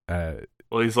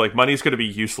 Well, he's like, money's going to be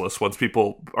useless once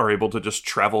people are able to just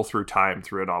travel through time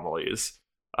through anomalies.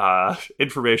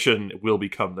 Information will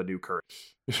become the new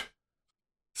currency.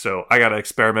 So I got to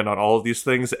experiment on all of these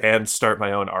things and start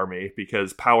my own army,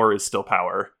 because power is still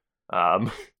power.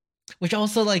 Which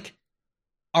also, like,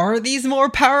 are these more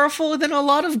powerful than a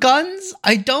lot of guns?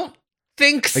 I don't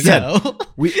think so.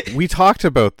 Again, we talked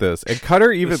about this, and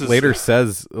Cutter even later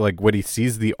says, like, when he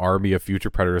sees the army of future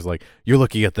predators, like, you're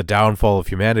looking at the downfall of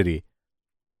humanity.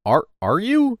 Are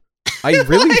you? I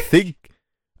really think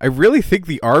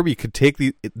the army could take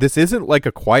this isn't like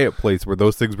A Quiet Place where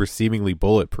those things were seemingly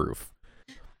bulletproof.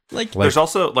 Like there's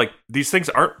also, like, these things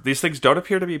don't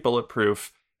appear to be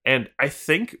bulletproof, and I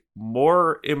think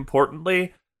more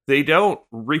importantly, they don't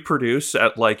reproduce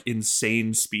at, like,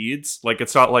 insane speeds. Like,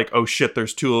 it's not like, oh shit,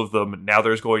 there's 2 of them, now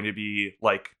there's going to be,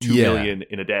 like, 2 million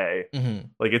in a day. Mm-hmm.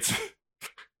 Like, it's...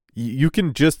 You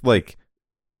can just, like...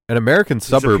 An American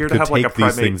suburb could have, like, take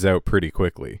these things out pretty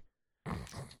quickly.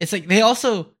 It's like, they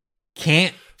also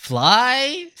can't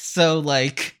fly, so,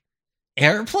 like,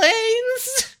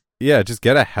 airplanes? Yeah, just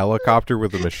get a helicopter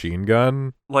with a machine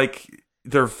gun. Like,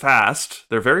 they're fast.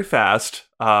 They're very fast.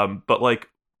 But, like,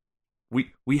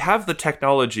 we have the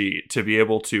technology to be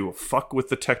able to fuck with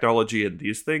the technology in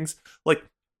these things. Like,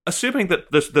 assuming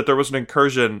that there was an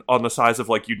incursion on the size of,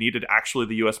 like, you needed actually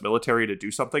the U.S. military to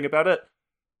do something about it,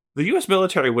 the U.S.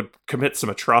 military would commit some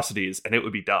atrocities and it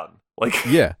would be done. Like,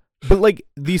 yeah, but, like,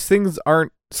 these things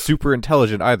aren't super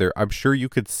intelligent either. I'm sure you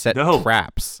could set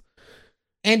traps.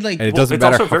 And, like, and it doesn't it's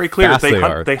matter also how very clear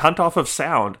fast they hunt off of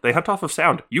sound.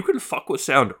 You can fuck with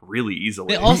sound really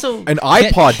easily. They also an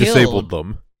iPod disabled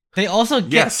them. They also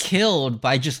get killed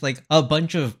by just, like, a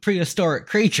bunch of prehistoric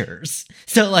creatures.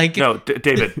 So, like, no,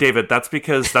 David, that's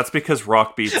because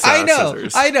rock beats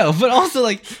scissors. I know, but also,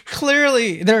 like,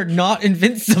 clearly they're not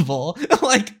invincible.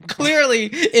 Like, clearly,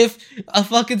 if a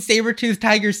fucking saber-toothed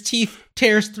tiger's teeth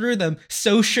tears through them,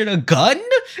 so should a gun.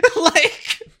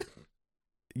 Like,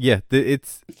 yeah,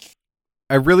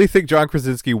 I really think John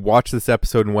Krasinski watched this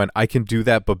episode and went, "I can do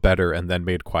that, but better," and then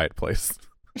made Quiet Place.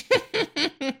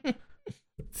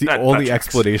 It's the only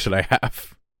explanation I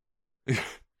have.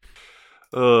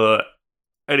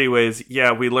 Anyways,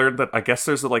 yeah, we learned that I guess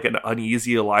there's, like, an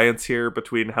uneasy alliance here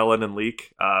between Helen and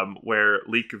Leek, where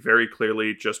Leek very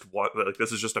clearly just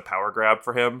this is just a power grab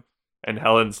for him, and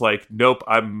Helen's like, nope,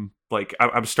 I'm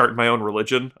starting my own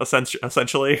religion,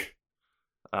 essentially.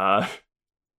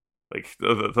 Like,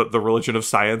 the religion of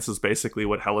science is basically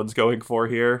what Helen's going for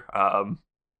here.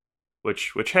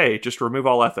 Which hey, just remove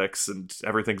all ethics and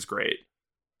everything's great.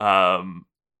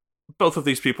 Both of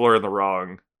these people are in the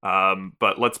wrong,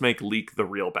 but let's make Leek the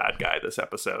real bad guy this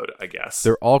episode, I guess.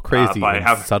 They're all crazy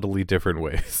in subtly different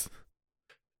ways.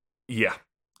 Yeah.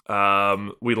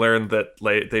 We learned that,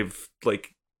 like, they've,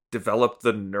 like, developed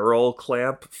the neural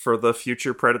clamp for the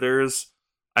future predators.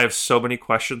 I have so many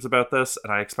questions about this,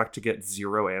 and I expect to get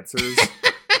 0 answers.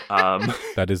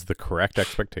 That is the correct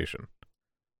expectation.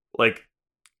 Like,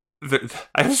 I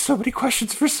have so many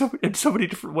questions in so many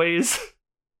different ways.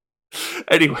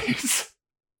 Anyways,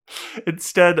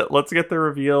 instead, let's get the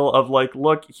reveal of, like,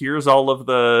 look, here's all of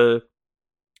the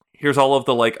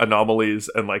like anomalies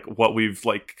and, like, what we've,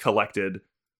 like, collected.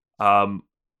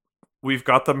 We've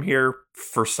got them here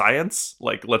for science.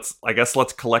 Like, let's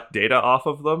collect data off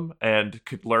of them and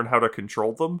learn how to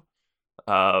control them.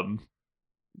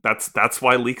 That's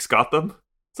why Leek's got them.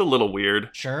 It's a little weird.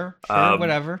 Sure,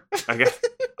 whatever.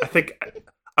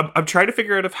 I'm trying to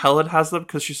figure out if Helen has them,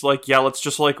 because she's like, yeah, let's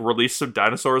just, like, release some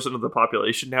dinosaurs into the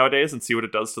population nowadays and see what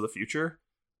it does to the future.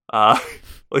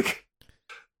 Like,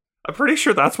 I'm pretty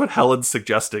sure that's what Helen's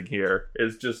suggesting here,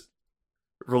 is just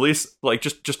release, like,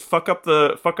 just fuck up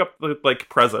the like,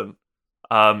 present,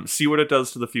 see what it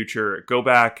does to the future, go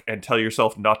back and tell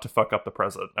yourself not to fuck up the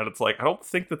present. And it's like, I don't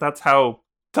think that's how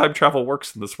time travel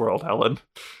works in this world, Helen.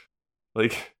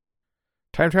 Like,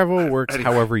 time travel works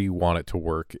however you want it to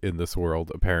work in this world,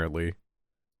 apparently.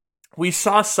 We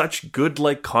saw such good,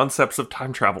 like, concepts of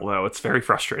time travel, though. It's very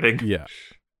frustrating. Yeah.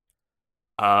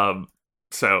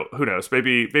 So who knows?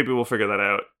 Maybe we'll figure that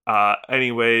out.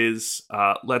 Anyways,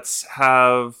 let's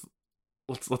have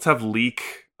Leek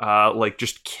like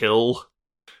just kill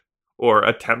or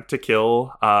attempt to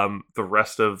kill the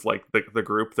rest of like the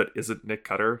group that isn't Nick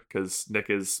Cutter, because Nick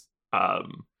is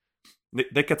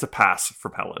Nick gets a pass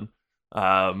from Helen.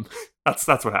 That's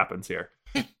what happens here.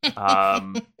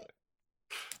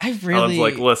 Helen's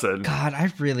like, listen, God,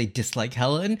 I really dislike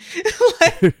Helen.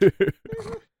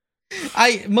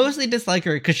 I mostly dislike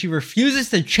her because she refuses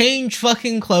to change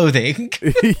fucking clothing.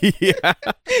 Yeah.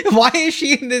 Why is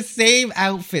she in the same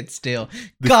outfit still?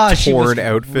 This God, she must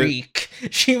outfit. reek.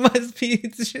 She must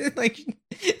be like,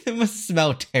 it must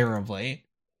smell terribly.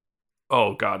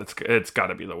 oh god, it's got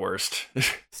to be the worst.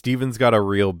 Steven's got a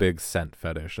real big scent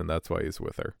fetish, and that's why he's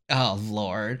with her. Oh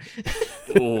Lord.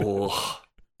 Oh,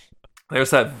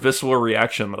 there's that visceral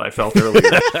reaction that I felt earlier.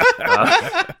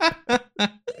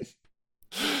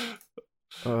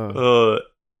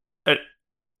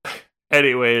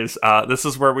 Anyways, this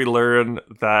is where we learn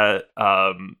that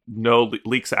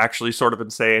Leek's actually sort of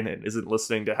insane and isn't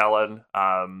listening to Helen.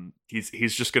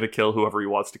 He's just gonna kill whoever he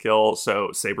wants to kill. So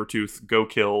Sabretooth, go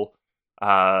kill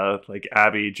like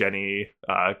Abby, Jenny,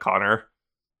 Connor,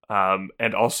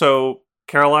 and also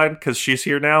Caroline, because she's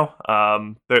here now.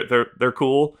 They're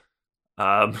cool.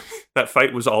 That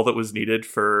fight was all that was needed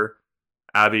for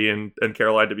Abby and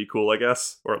Caroline to be cool, I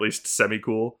guess, or at least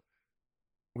semi-cool.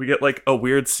 We get like a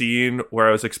weird scene where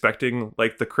I was expecting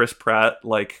like the Chris Pratt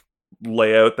like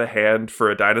lay out the hand for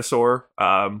a dinosaur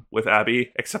with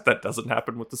Abby, except that doesn't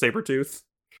happen with the Sabretooth.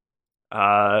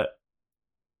 And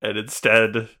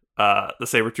instead, the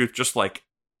Sabretooth just like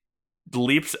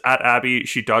leaps at Abby,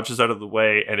 she dodges out of the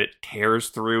way, and it tears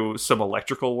through some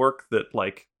electrical work that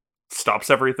like stops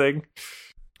everything.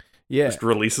 Yeah. Just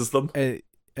releases them.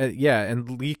 Yeah,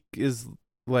 and Leek is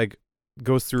like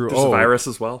goes through There's a virus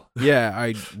as well.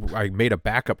 Yeah, I made a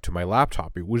backup to my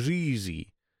laptop. It was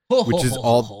easy. Which is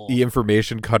all the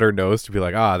information Cutter knows to be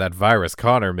like, that virus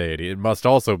Connor made, it must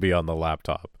also be on the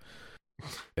laptop.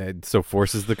 And so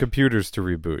forces the computers to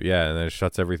reboot. Yeah, and then it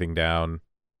shuts everything down.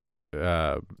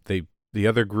 The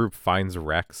other group finds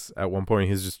Rex at one point.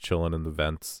 He's just chilling in the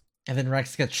vents. And then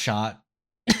Rex gets shot.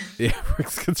 Yeah,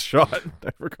 Rex gets shot.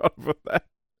 I forgot about that.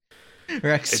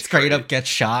 Rex straight up gets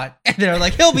shot, and they're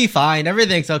like, he'll be fine,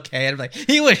 everything's okay. And I'm like,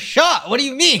 he was shot, what do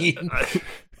you mean?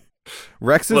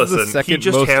 Rex is the second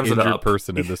most injured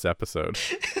person in this episode.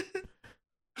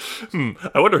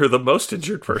 I wonder who the most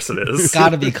injured person is.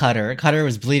 Gotta be Cutter. Cutter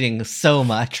was bleeding so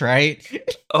much, right?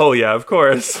 Oh yeah, of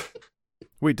course.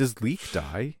 Wait, does Leek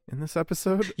die in this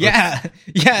episode? Yeah.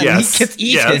 Leek gets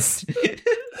eaten. Yes.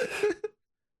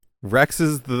 Rex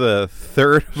is the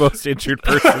third most injured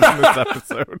person in this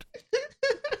episode.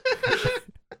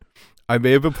 I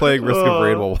may have been playing Risk of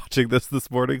Rain while watching this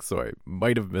morning, so I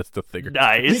might have missed a thing.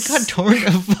 Nice. He got torn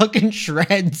to fucking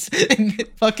shreds, and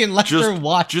fucking Lester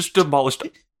watched. Just demolished.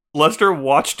 Lester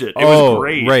watched it. It was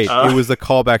great. Right. It was a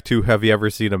callback to Have You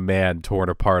Ever Seen a Man Torn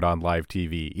Apart on Live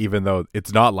TV? Even though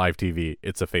it's not live TV,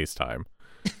 it's a FaceTime.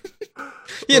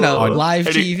 Live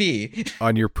TV.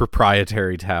 On your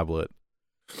proprietary tablet.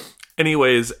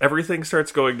 Anyways, everything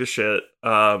starts going to shit.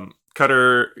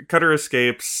 Cutter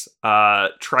escapes,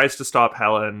 tries to stop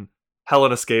Helen.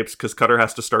 Helen escapes because Cutter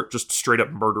has to start just straight up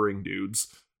murdering dudes.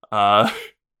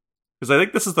 Because I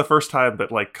think this is the first time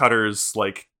that like Cutter's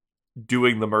like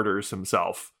doing the murders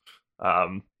himself.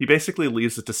 He basically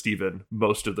leaves it to Steven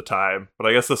most of the time, but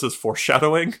I guess this is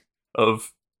foreshadowing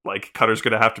of like Cutter's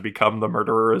gonna have to become the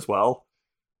murderer as well.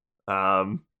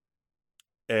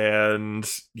 And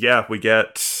yeah, we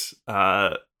get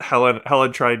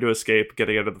Helen trying to escape,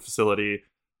 getting out of the facility,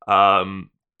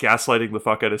 gaslighting the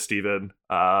fuck out of Steven,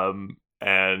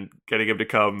 and getting him to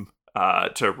come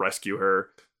to rescue her.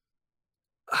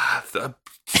 The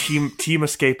team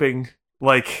escaping.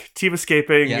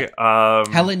 Yeah.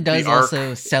 Helen does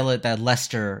also sell it that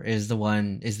Lester is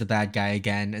the bad guy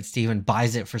again, and Steven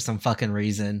buys it for some fucking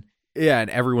reason. Yeah, and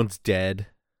everyone's dead.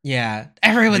 Yeah,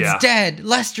 everyone's dead.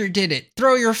 Lester did it.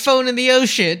 Throw your phone in the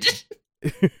ocean.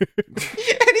 And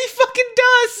he fucking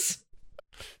does.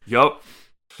 Yup.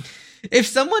 If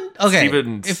someone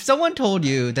told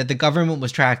you that the government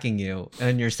was tracking you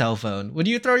on your cell phone, would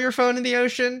you throw your phone in the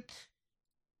ocean?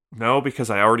 No, because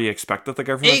I already expect that the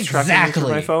government's tracking me through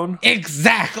my phone.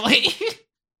 Exactly.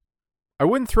 I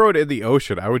wouldn't throw it in the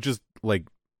ocean. I would just like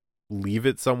leave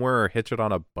it somewhere or hitch it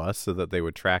on a bus so that they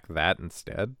would track that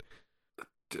instead.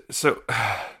 So,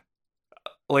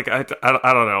 like, I don't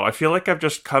know. I feel like I've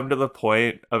just come to the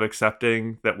point of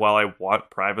accepting that while I want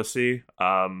privacy,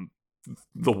 the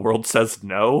world says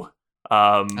no.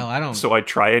 I don't. So I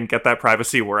try and get that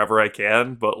privacy wherever I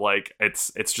can, but like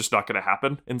it's just not going to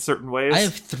happen in certain ways. I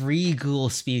have 3 Google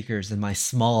speakers in my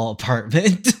small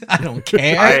apartment. I don't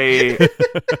care.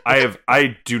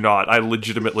 I do not. I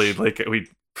legitimately like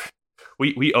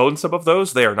we own some of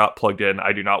those. They are not plugged in.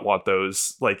 I do not want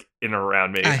those like in or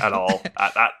around me at all.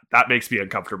 That makes me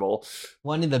uncomfortable.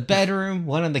 One in the bedroom,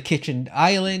 one on the kitchen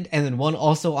island, and then one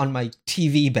also on my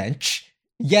TV bench.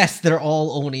 Yes, they're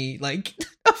all only like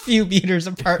a few meters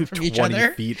apart from each 20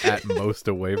 other. feet at most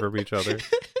away from each other.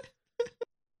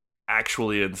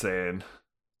 Actually insane.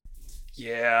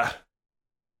 Yeah.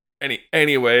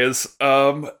 Anyways, we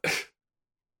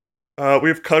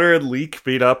have Cutter and Leek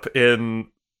meet up in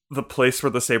the place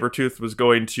where the Sabretooth was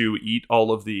going to eat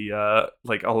all of the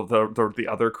the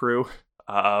other crew.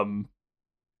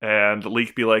 And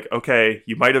Leek be like, okay,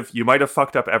 you might have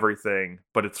fucked up everything,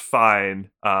 but it's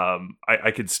fine.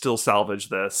 I can still salvage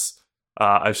this.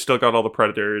 I've still got all the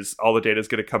predators. All the data's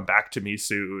going to come back to me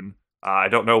soon. I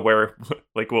don't know where,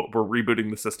 like, we're rebooting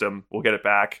the system. We'll get it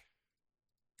back.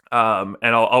 And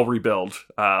I'll rebuild.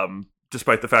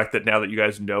 Despite the fact that now that you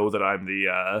guys know that I'm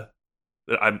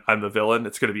the villain,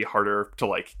 it's going to be harder to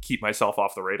like keep myself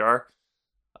off the radar.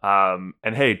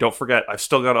 And hey, don't forget, I've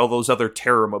still got all those other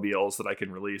terror mobiles that I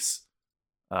can release.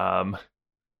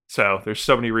 So there's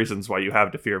so many reasons why you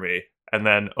have to fear me. And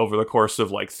then over the course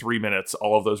of like 3 minutes,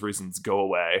 all of those reasons go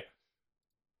away.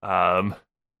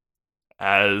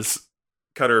 As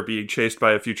Cutter being chased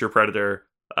by a future predator,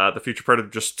 the future predator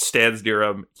just stands near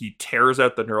him. He tears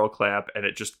out the neural clamp and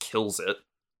it just kills it.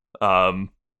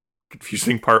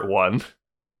 Confusing part 1.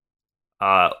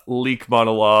 Leak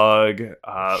monologue,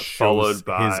 followed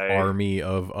by his army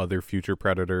of other future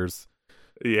predators.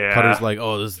 Yeah. Cutter's like,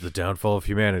 oh, this is the downfall of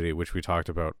humanity, which we talked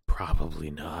about. Probably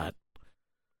not.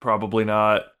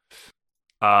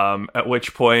 At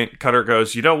which point, Cutter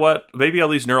goes, you know what? Maybe all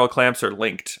these neural clamps are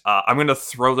linked. I'm going to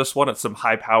throw this one at some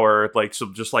high power, like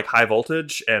some just like high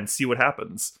voltage, and see what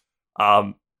happens.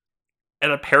 And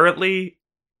apparently,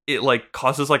 it like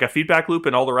causes like a feedback loop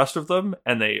in all the rest of them,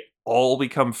 and they all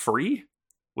become free,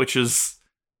 which is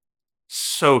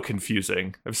so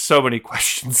confusing. I have so many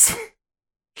questions.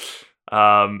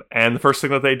 And the first thing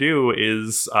that they do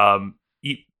is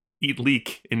eat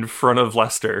Leek in front of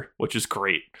Lester, which is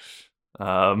great.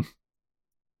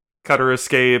 Cutter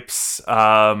escapes,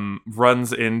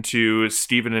 runs into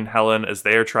Steven and Helen as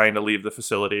they are trying to leave the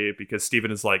facility because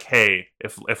Steven is like, hey,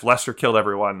 if Lester killed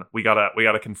everyone, we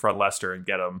gotta confront Lester and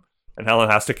get him. And Helen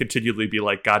has to continually be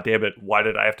like, God damn it, why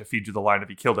did I have to feed you the line if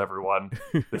he killed everyone?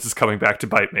 This is coming back to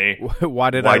bite me. Why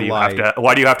do you have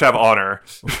to have honor?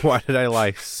 Why did I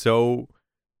lie so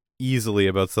easily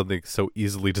about something so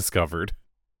easily discovered?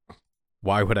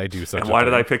 Why would I do such? And why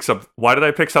did I pick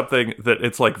something that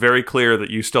it's like very clear that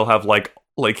you still have like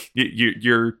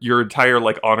your entire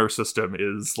like honor system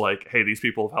is like, hey, these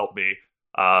people have helped me.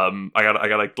 I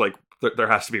gotta like there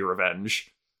has to be revenge.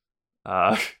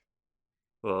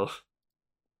 Well.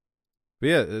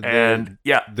 Yeah,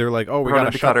 they're like, oh, we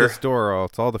gotta shut this door, or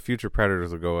else all the future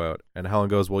predators will go out. And Helen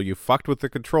goes, well, you fucked with the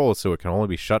controls, so it can only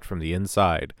be shut from the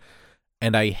inside.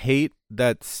 And I hate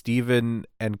that Steven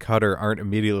and Cutter aren't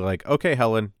immediately like, okay,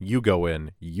 Helen, you go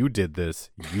in. You did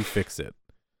this. You fix it.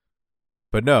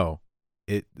 But no,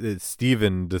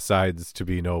 Steven decides to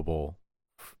be noble,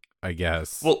 I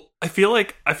guess. Well, I feel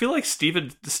like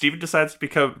Steven decides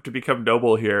to become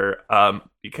noble here,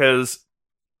 because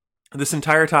this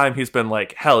entire time he's been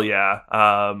like, hell yeah,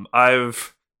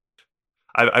 I've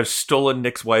stolen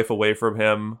Nick's wife away from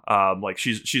him. Like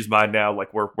she's mine now.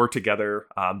 Like we're together.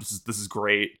 This is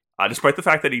great. Despite the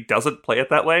fact that he doesn't play it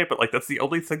that way, but like that's the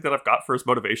only thing that I've got for his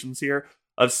motivations here,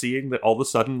 of seeing that all of a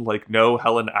sudden, like, no,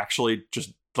 Helen actually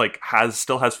just like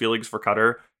still has feelings for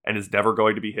Cutter and is never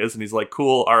going to be his, and he's like,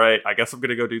 cool, all right, I guess I'm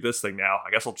gonna go do this thing now.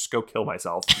 I guess I'll just go kill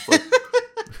myself. It's like,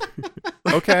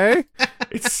 okay.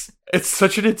 It's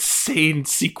such an insane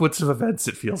sequence of events,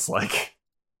 it feels like.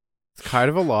 It's kind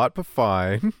of a lot, but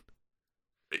fine.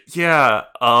 Yeah,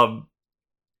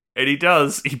 and he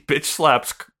bitch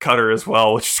slaps Cutter as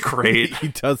well, which is great. He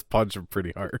does punch him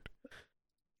pretty hard.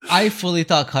 I fully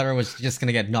thought Cutter was just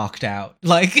gonna get knocked out,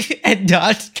 like, and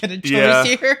not get a choice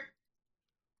here.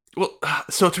 Well,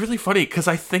 so it's really funny, because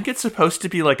I think it's supposed to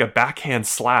be like a backhand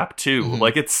slap, too. Mm-hmm.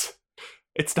 Like, it's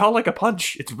not like a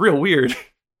punch. It's real weird.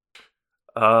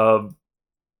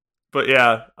 But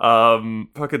yeah,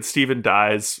 fucking Steven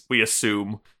dies, we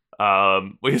assume.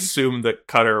 We assume that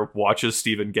Cutter watches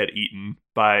Steven get eaten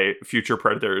by future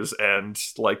predators and,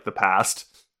 like, the past.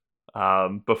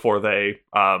 before they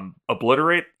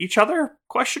obliterate each other? ?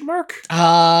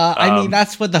 I mean,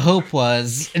 that's what the hope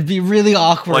was. It'd be really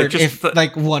awkward if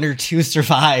like one or two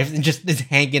survived and just is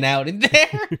hanging out in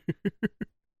there.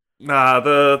 Nah,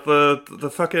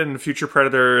 the fucking future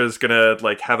predator is gonna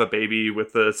like have a baby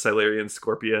with the Silurian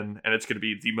scorpion, and it's gonna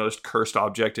be the most cursed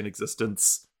object in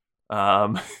existence.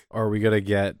 Are we gonna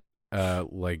get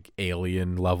like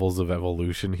alien levels of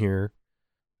evolution here,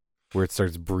 where it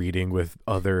starts breeding with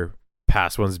other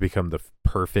past ones to become the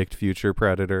perfect future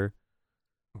predator?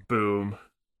 Boom.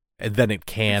 And then it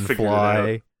can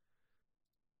fly.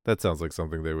 That sounds like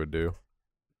something they would do.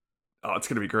 Oh, it's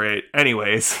gonna be great.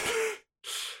 Anyways.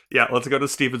 Yeah, let's go to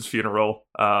Steven's funeral.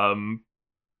 And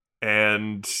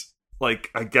like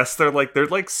I guess they're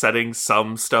setting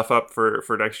some stuff up for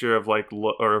next year of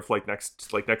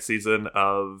next season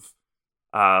of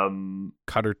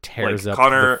Cutter tears up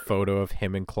Connor, the photo of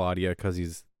him and Claudia because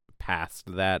he's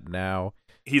past that now.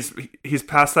 He's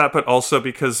past that, but also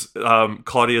because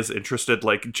Claudia's interested,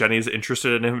 like Jenny's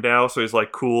interested in him now, so he's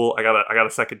like, cool, I got a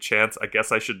second chance. I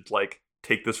guess I should like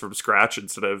take this from scratch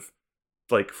instead of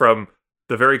like from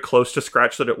the very close to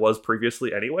scratch that it was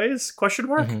previously anyways, ?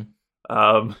 Mm-hmm.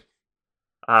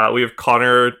 We have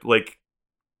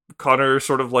Connor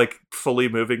sort of like fully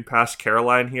moving past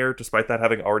Caroline here, despite that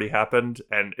having already happened,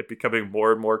 and it becoming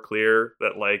more and more clear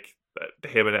that like that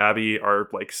him and Abby are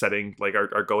like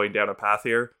are going down a path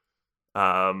here.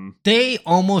 They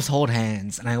almost hold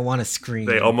hands, and I want to scream.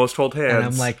 They almost hold hands. And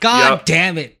I'm like, God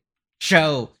damn it,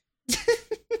 show.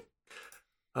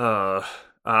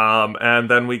 And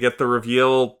then we get the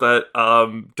reveal that,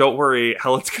 don't worry,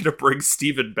 Helen's gonna bring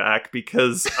Steven back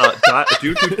because,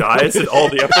 dude who dies in all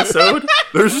the episode,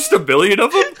 there's just a billion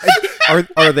of them.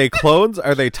 Are they clones?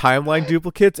 Are they timeline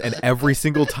duplicates? And every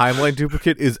single timeline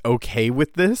duplicate is okay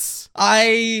with this?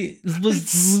 I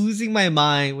was losing my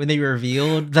mind when they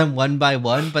revealed them one by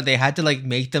one, but they had to like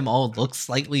make them all look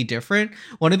slightly different.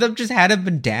 One of them just had a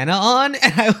bandana on,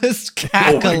 and I was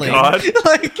cackling. Oh my God.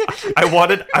 Like,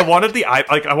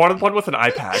 I wanted one with an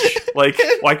eye patch. Like,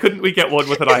 why couldn't we get one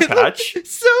with an eye patch?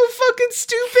 So fucking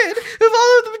stupid of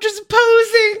all of them just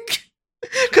posing.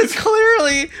 Because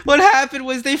clearly what happened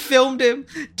was they filmed him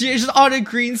just on a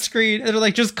green screen and they're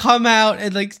like, just come out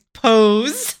and like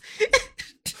pose.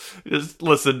 Just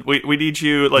listen, we need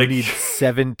you, like... We need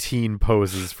 17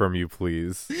 poses from you,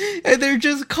 please. And they're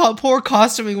just... poor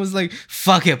costuming was like,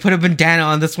 fuck it, put a bandana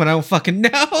on this one, I don't fucking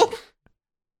know.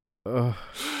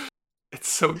 It's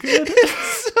so good.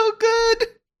 It's so good.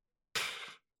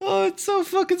 Oh, it's so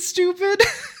fucking stupid.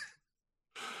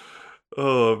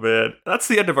 Oh, man. That's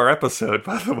the end of our episode,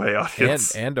 by the way,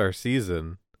 audience. And our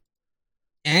season.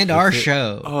 And our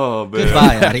show. Oh, man.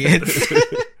 Goodbye, audience.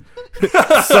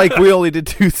 It's like we only did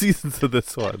 2 seasons of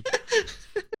this one.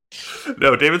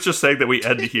 No, David's just saying that we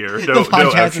end here. No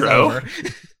outro.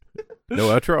 No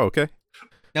outro? Okay.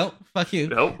 Nope, fuck you.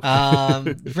 Nope.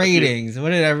 Ratings. What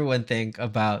did everyone think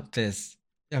about this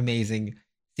amazing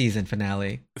season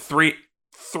finale?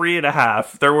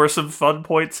 3.5. There were some fun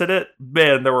points in it.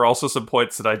 Man, there were also some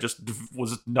points that I just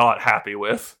was not happy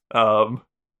with. I'm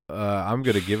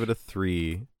gonna give it a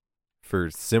 3 for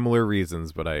similar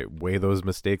reasons, but I weigh those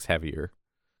mistakes heavier.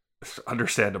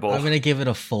 Understandable. I'm gonna give it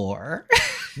a 4.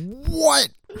 What?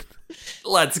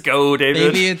 Let's go,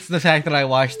 David. Maybe it's the fact that I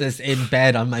watched this in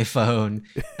bed on my phone,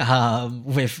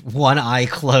 with one eye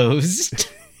closed,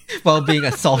 while being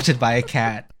assaulted by a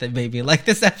cat that made me like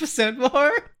this episode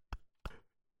more.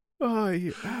 Oh,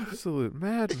 you absolute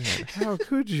madman. How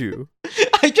could you?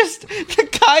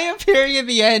 The guy appearing at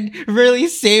the end really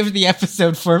saved the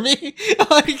episode for me.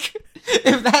 Like,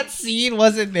 if that scene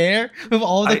wasn't there, with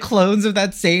all the clones of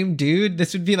that same dude,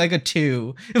 this would be like a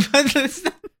 2.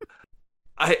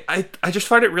 I just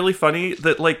find it really funny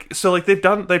that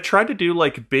they've tried to do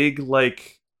big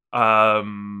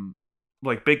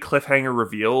cliffhanger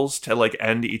reveals to like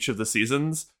end each of the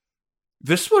seasons.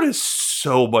 This one is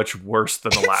so much worse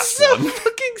than the last so one.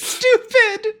 Fucking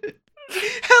stupid.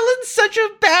 Helen's such a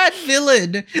bad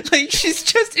villain. Like, she's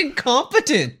just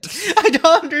incompetent. I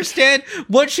don't understand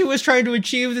what she was trying to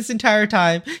achieve this entire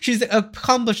time. She's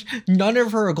accomplished none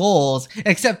of her goals,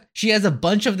 except she has a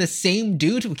bunch of the same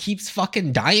dude who keeps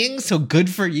fucking dying, so good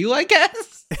for you, I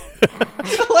guess.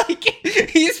 Like,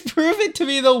 he's proven to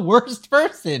be the worst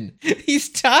person. He's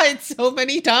died so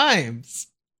many times.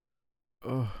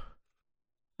 Ugh.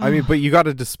 I mean, but you got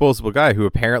a disposable guy who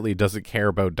apparently doesn't care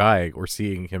about dying or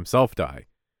seeing himself die.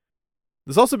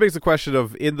 This also begs the question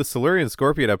of, in the Silurian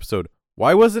Scorpion episode,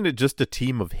 why wasn't it just a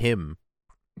team of him?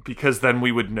 Because then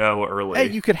we would know early.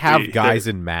 Hey, you could have guys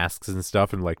in masks and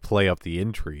stuff and like play up the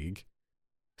intrigue.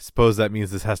 Suppose that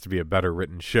means this has to be a better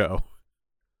written show.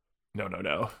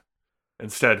 No.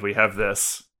 Instead, we have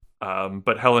this.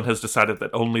 But Helen has decided that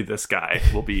only this guy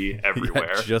will be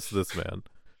everywhere. Yeah, just this man.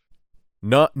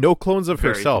 No clones of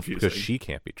Very herself, confusing. because she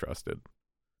can't be trusted.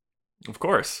 Of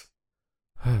course.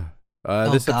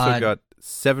 This episode God. got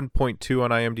 7.2 on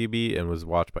IMDb and was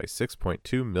watched by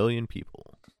 6.2 million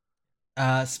people.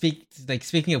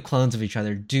 Speaking of clones of each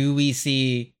other, do we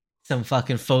see some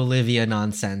fucking Folivia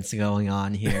nonsense going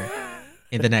on here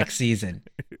in the next season?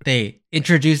 They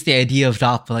introduced the idea of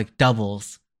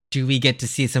doubles. Do we get to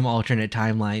see some alternate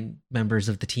timeline members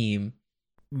of the team?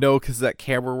 No, because that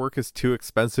camera work is too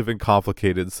expensive and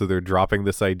complicated, so they're dropping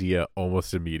this idea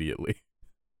almost immediately.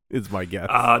 Is my guess.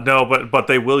 No, but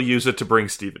they will use it to bring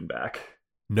Steven back.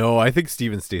 No, I think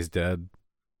Steven stays dead.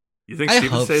 You think I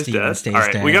Steven hope stays Steven dead? stays All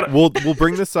right, dead. we got. We'll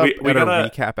bring this up We at our gotta-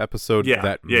 recap episode Yeah,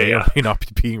 that yeah, may yeah. or may not be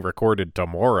being recorded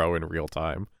tomorrow in real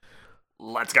time.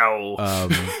 Let's go.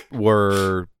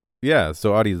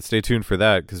 So audience, stay tuned for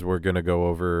that, because we're going to go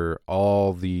over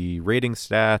all the rating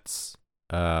stats,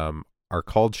 our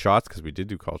called shots, because we did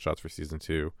do called shots for season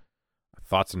 2,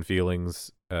 thoughts and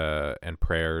feelings, and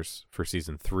prayers for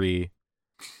season 3,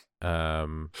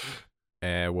 and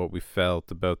what we felt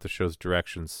about the show's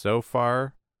direction so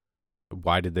far.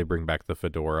 Why did they bring back the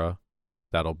fedora?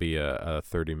 That'll be a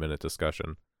 30-minute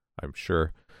discussion, I'm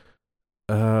sure.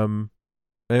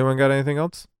 Anyone got anything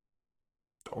else?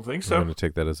 Don't think I'm so. going to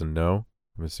take that as a no.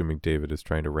 I'm assuming David is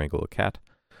trying to wrangle a cat.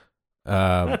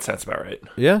 That sounds about right.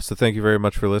 Yeah, so thank you very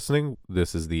much for listening.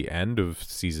 This is the end of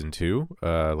Season 2.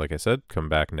 Like I said, come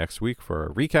back next week for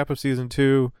a recap of Season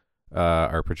 2,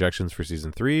 our projections for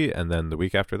Season 3, and then the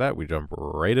week after that, we jump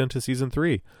right into Season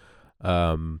 3.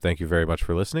 Thank you very much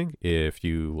for listening. If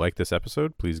you like this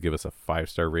episode, please give us a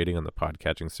 5-star rating on the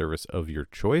podcatching service of your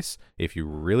choice. If you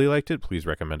really liked it, please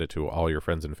recommend it to all your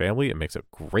friends and family. It makes a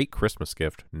great Christmas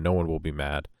gift. No one will be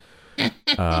mad.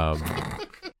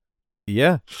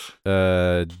 Yeah.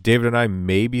 David and I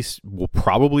will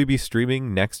probably be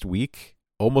streaming next week.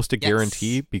 Almost a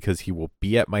guarantee, because he will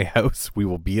be at my house. We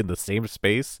will be in the same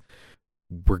space.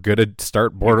 We're going to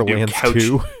start Borderlands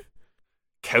 2.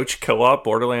 Couch co-op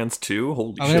Borderlands 2.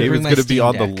 Holy I'm shit. gonna David's bring my going to be Steam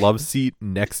on the Deck. love seat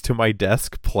next to my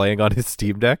desk playing on his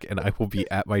Steam Deck, and I will be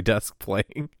at my desk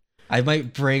playing. I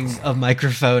might bring a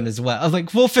microphone as well. I'm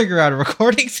like, we'll figure out a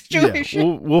recording situation.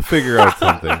 Yeah, we'll figure out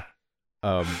something.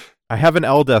 I have an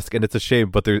L desk, and it's a shame,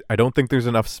 but I don't think there's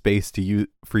enough space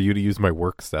for you to use my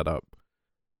work setup.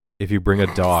 If you bring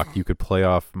a dock, you could play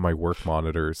off my work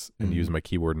monitors and use my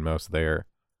keyboard and mouse there.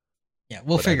 Yeah,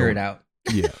 we'll But I figure it don't- out.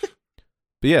 Yeah.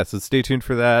 But yeah, so stay tuned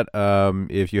for that.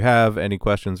 If you have any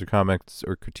questions or comments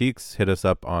or critiques, hit us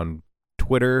up on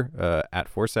Twitter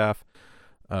at FSAAF.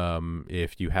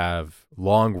 If you have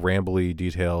long, rambly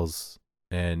details,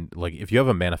 and if you have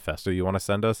a manifesto you want to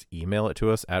send us, email it to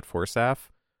us at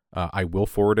FSAAF. I will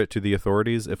forward it to the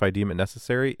authorities if I deem it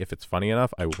necessary. If it's funny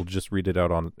enough, I will just read it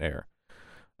out on air.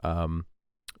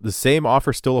 The same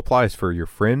offer still applies for your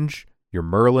Fringe, your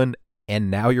Merlin, and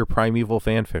now your Primeval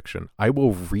fanfiction. I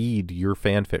will read your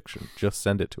fanfiction. Just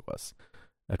send it to us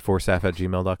at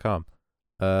forsaaf@gmail.com.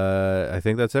 I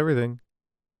think that's everything.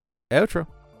 Outro.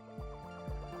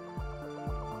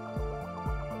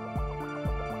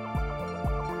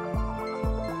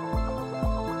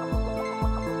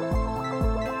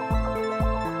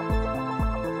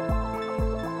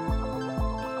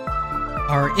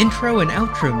 Our intro and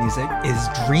outro music is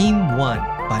Dream 1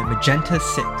 by Magenta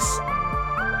 6.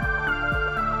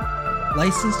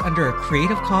 Licensed under a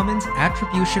Creative Commons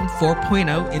Attribution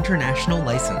 4.0 International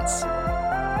License.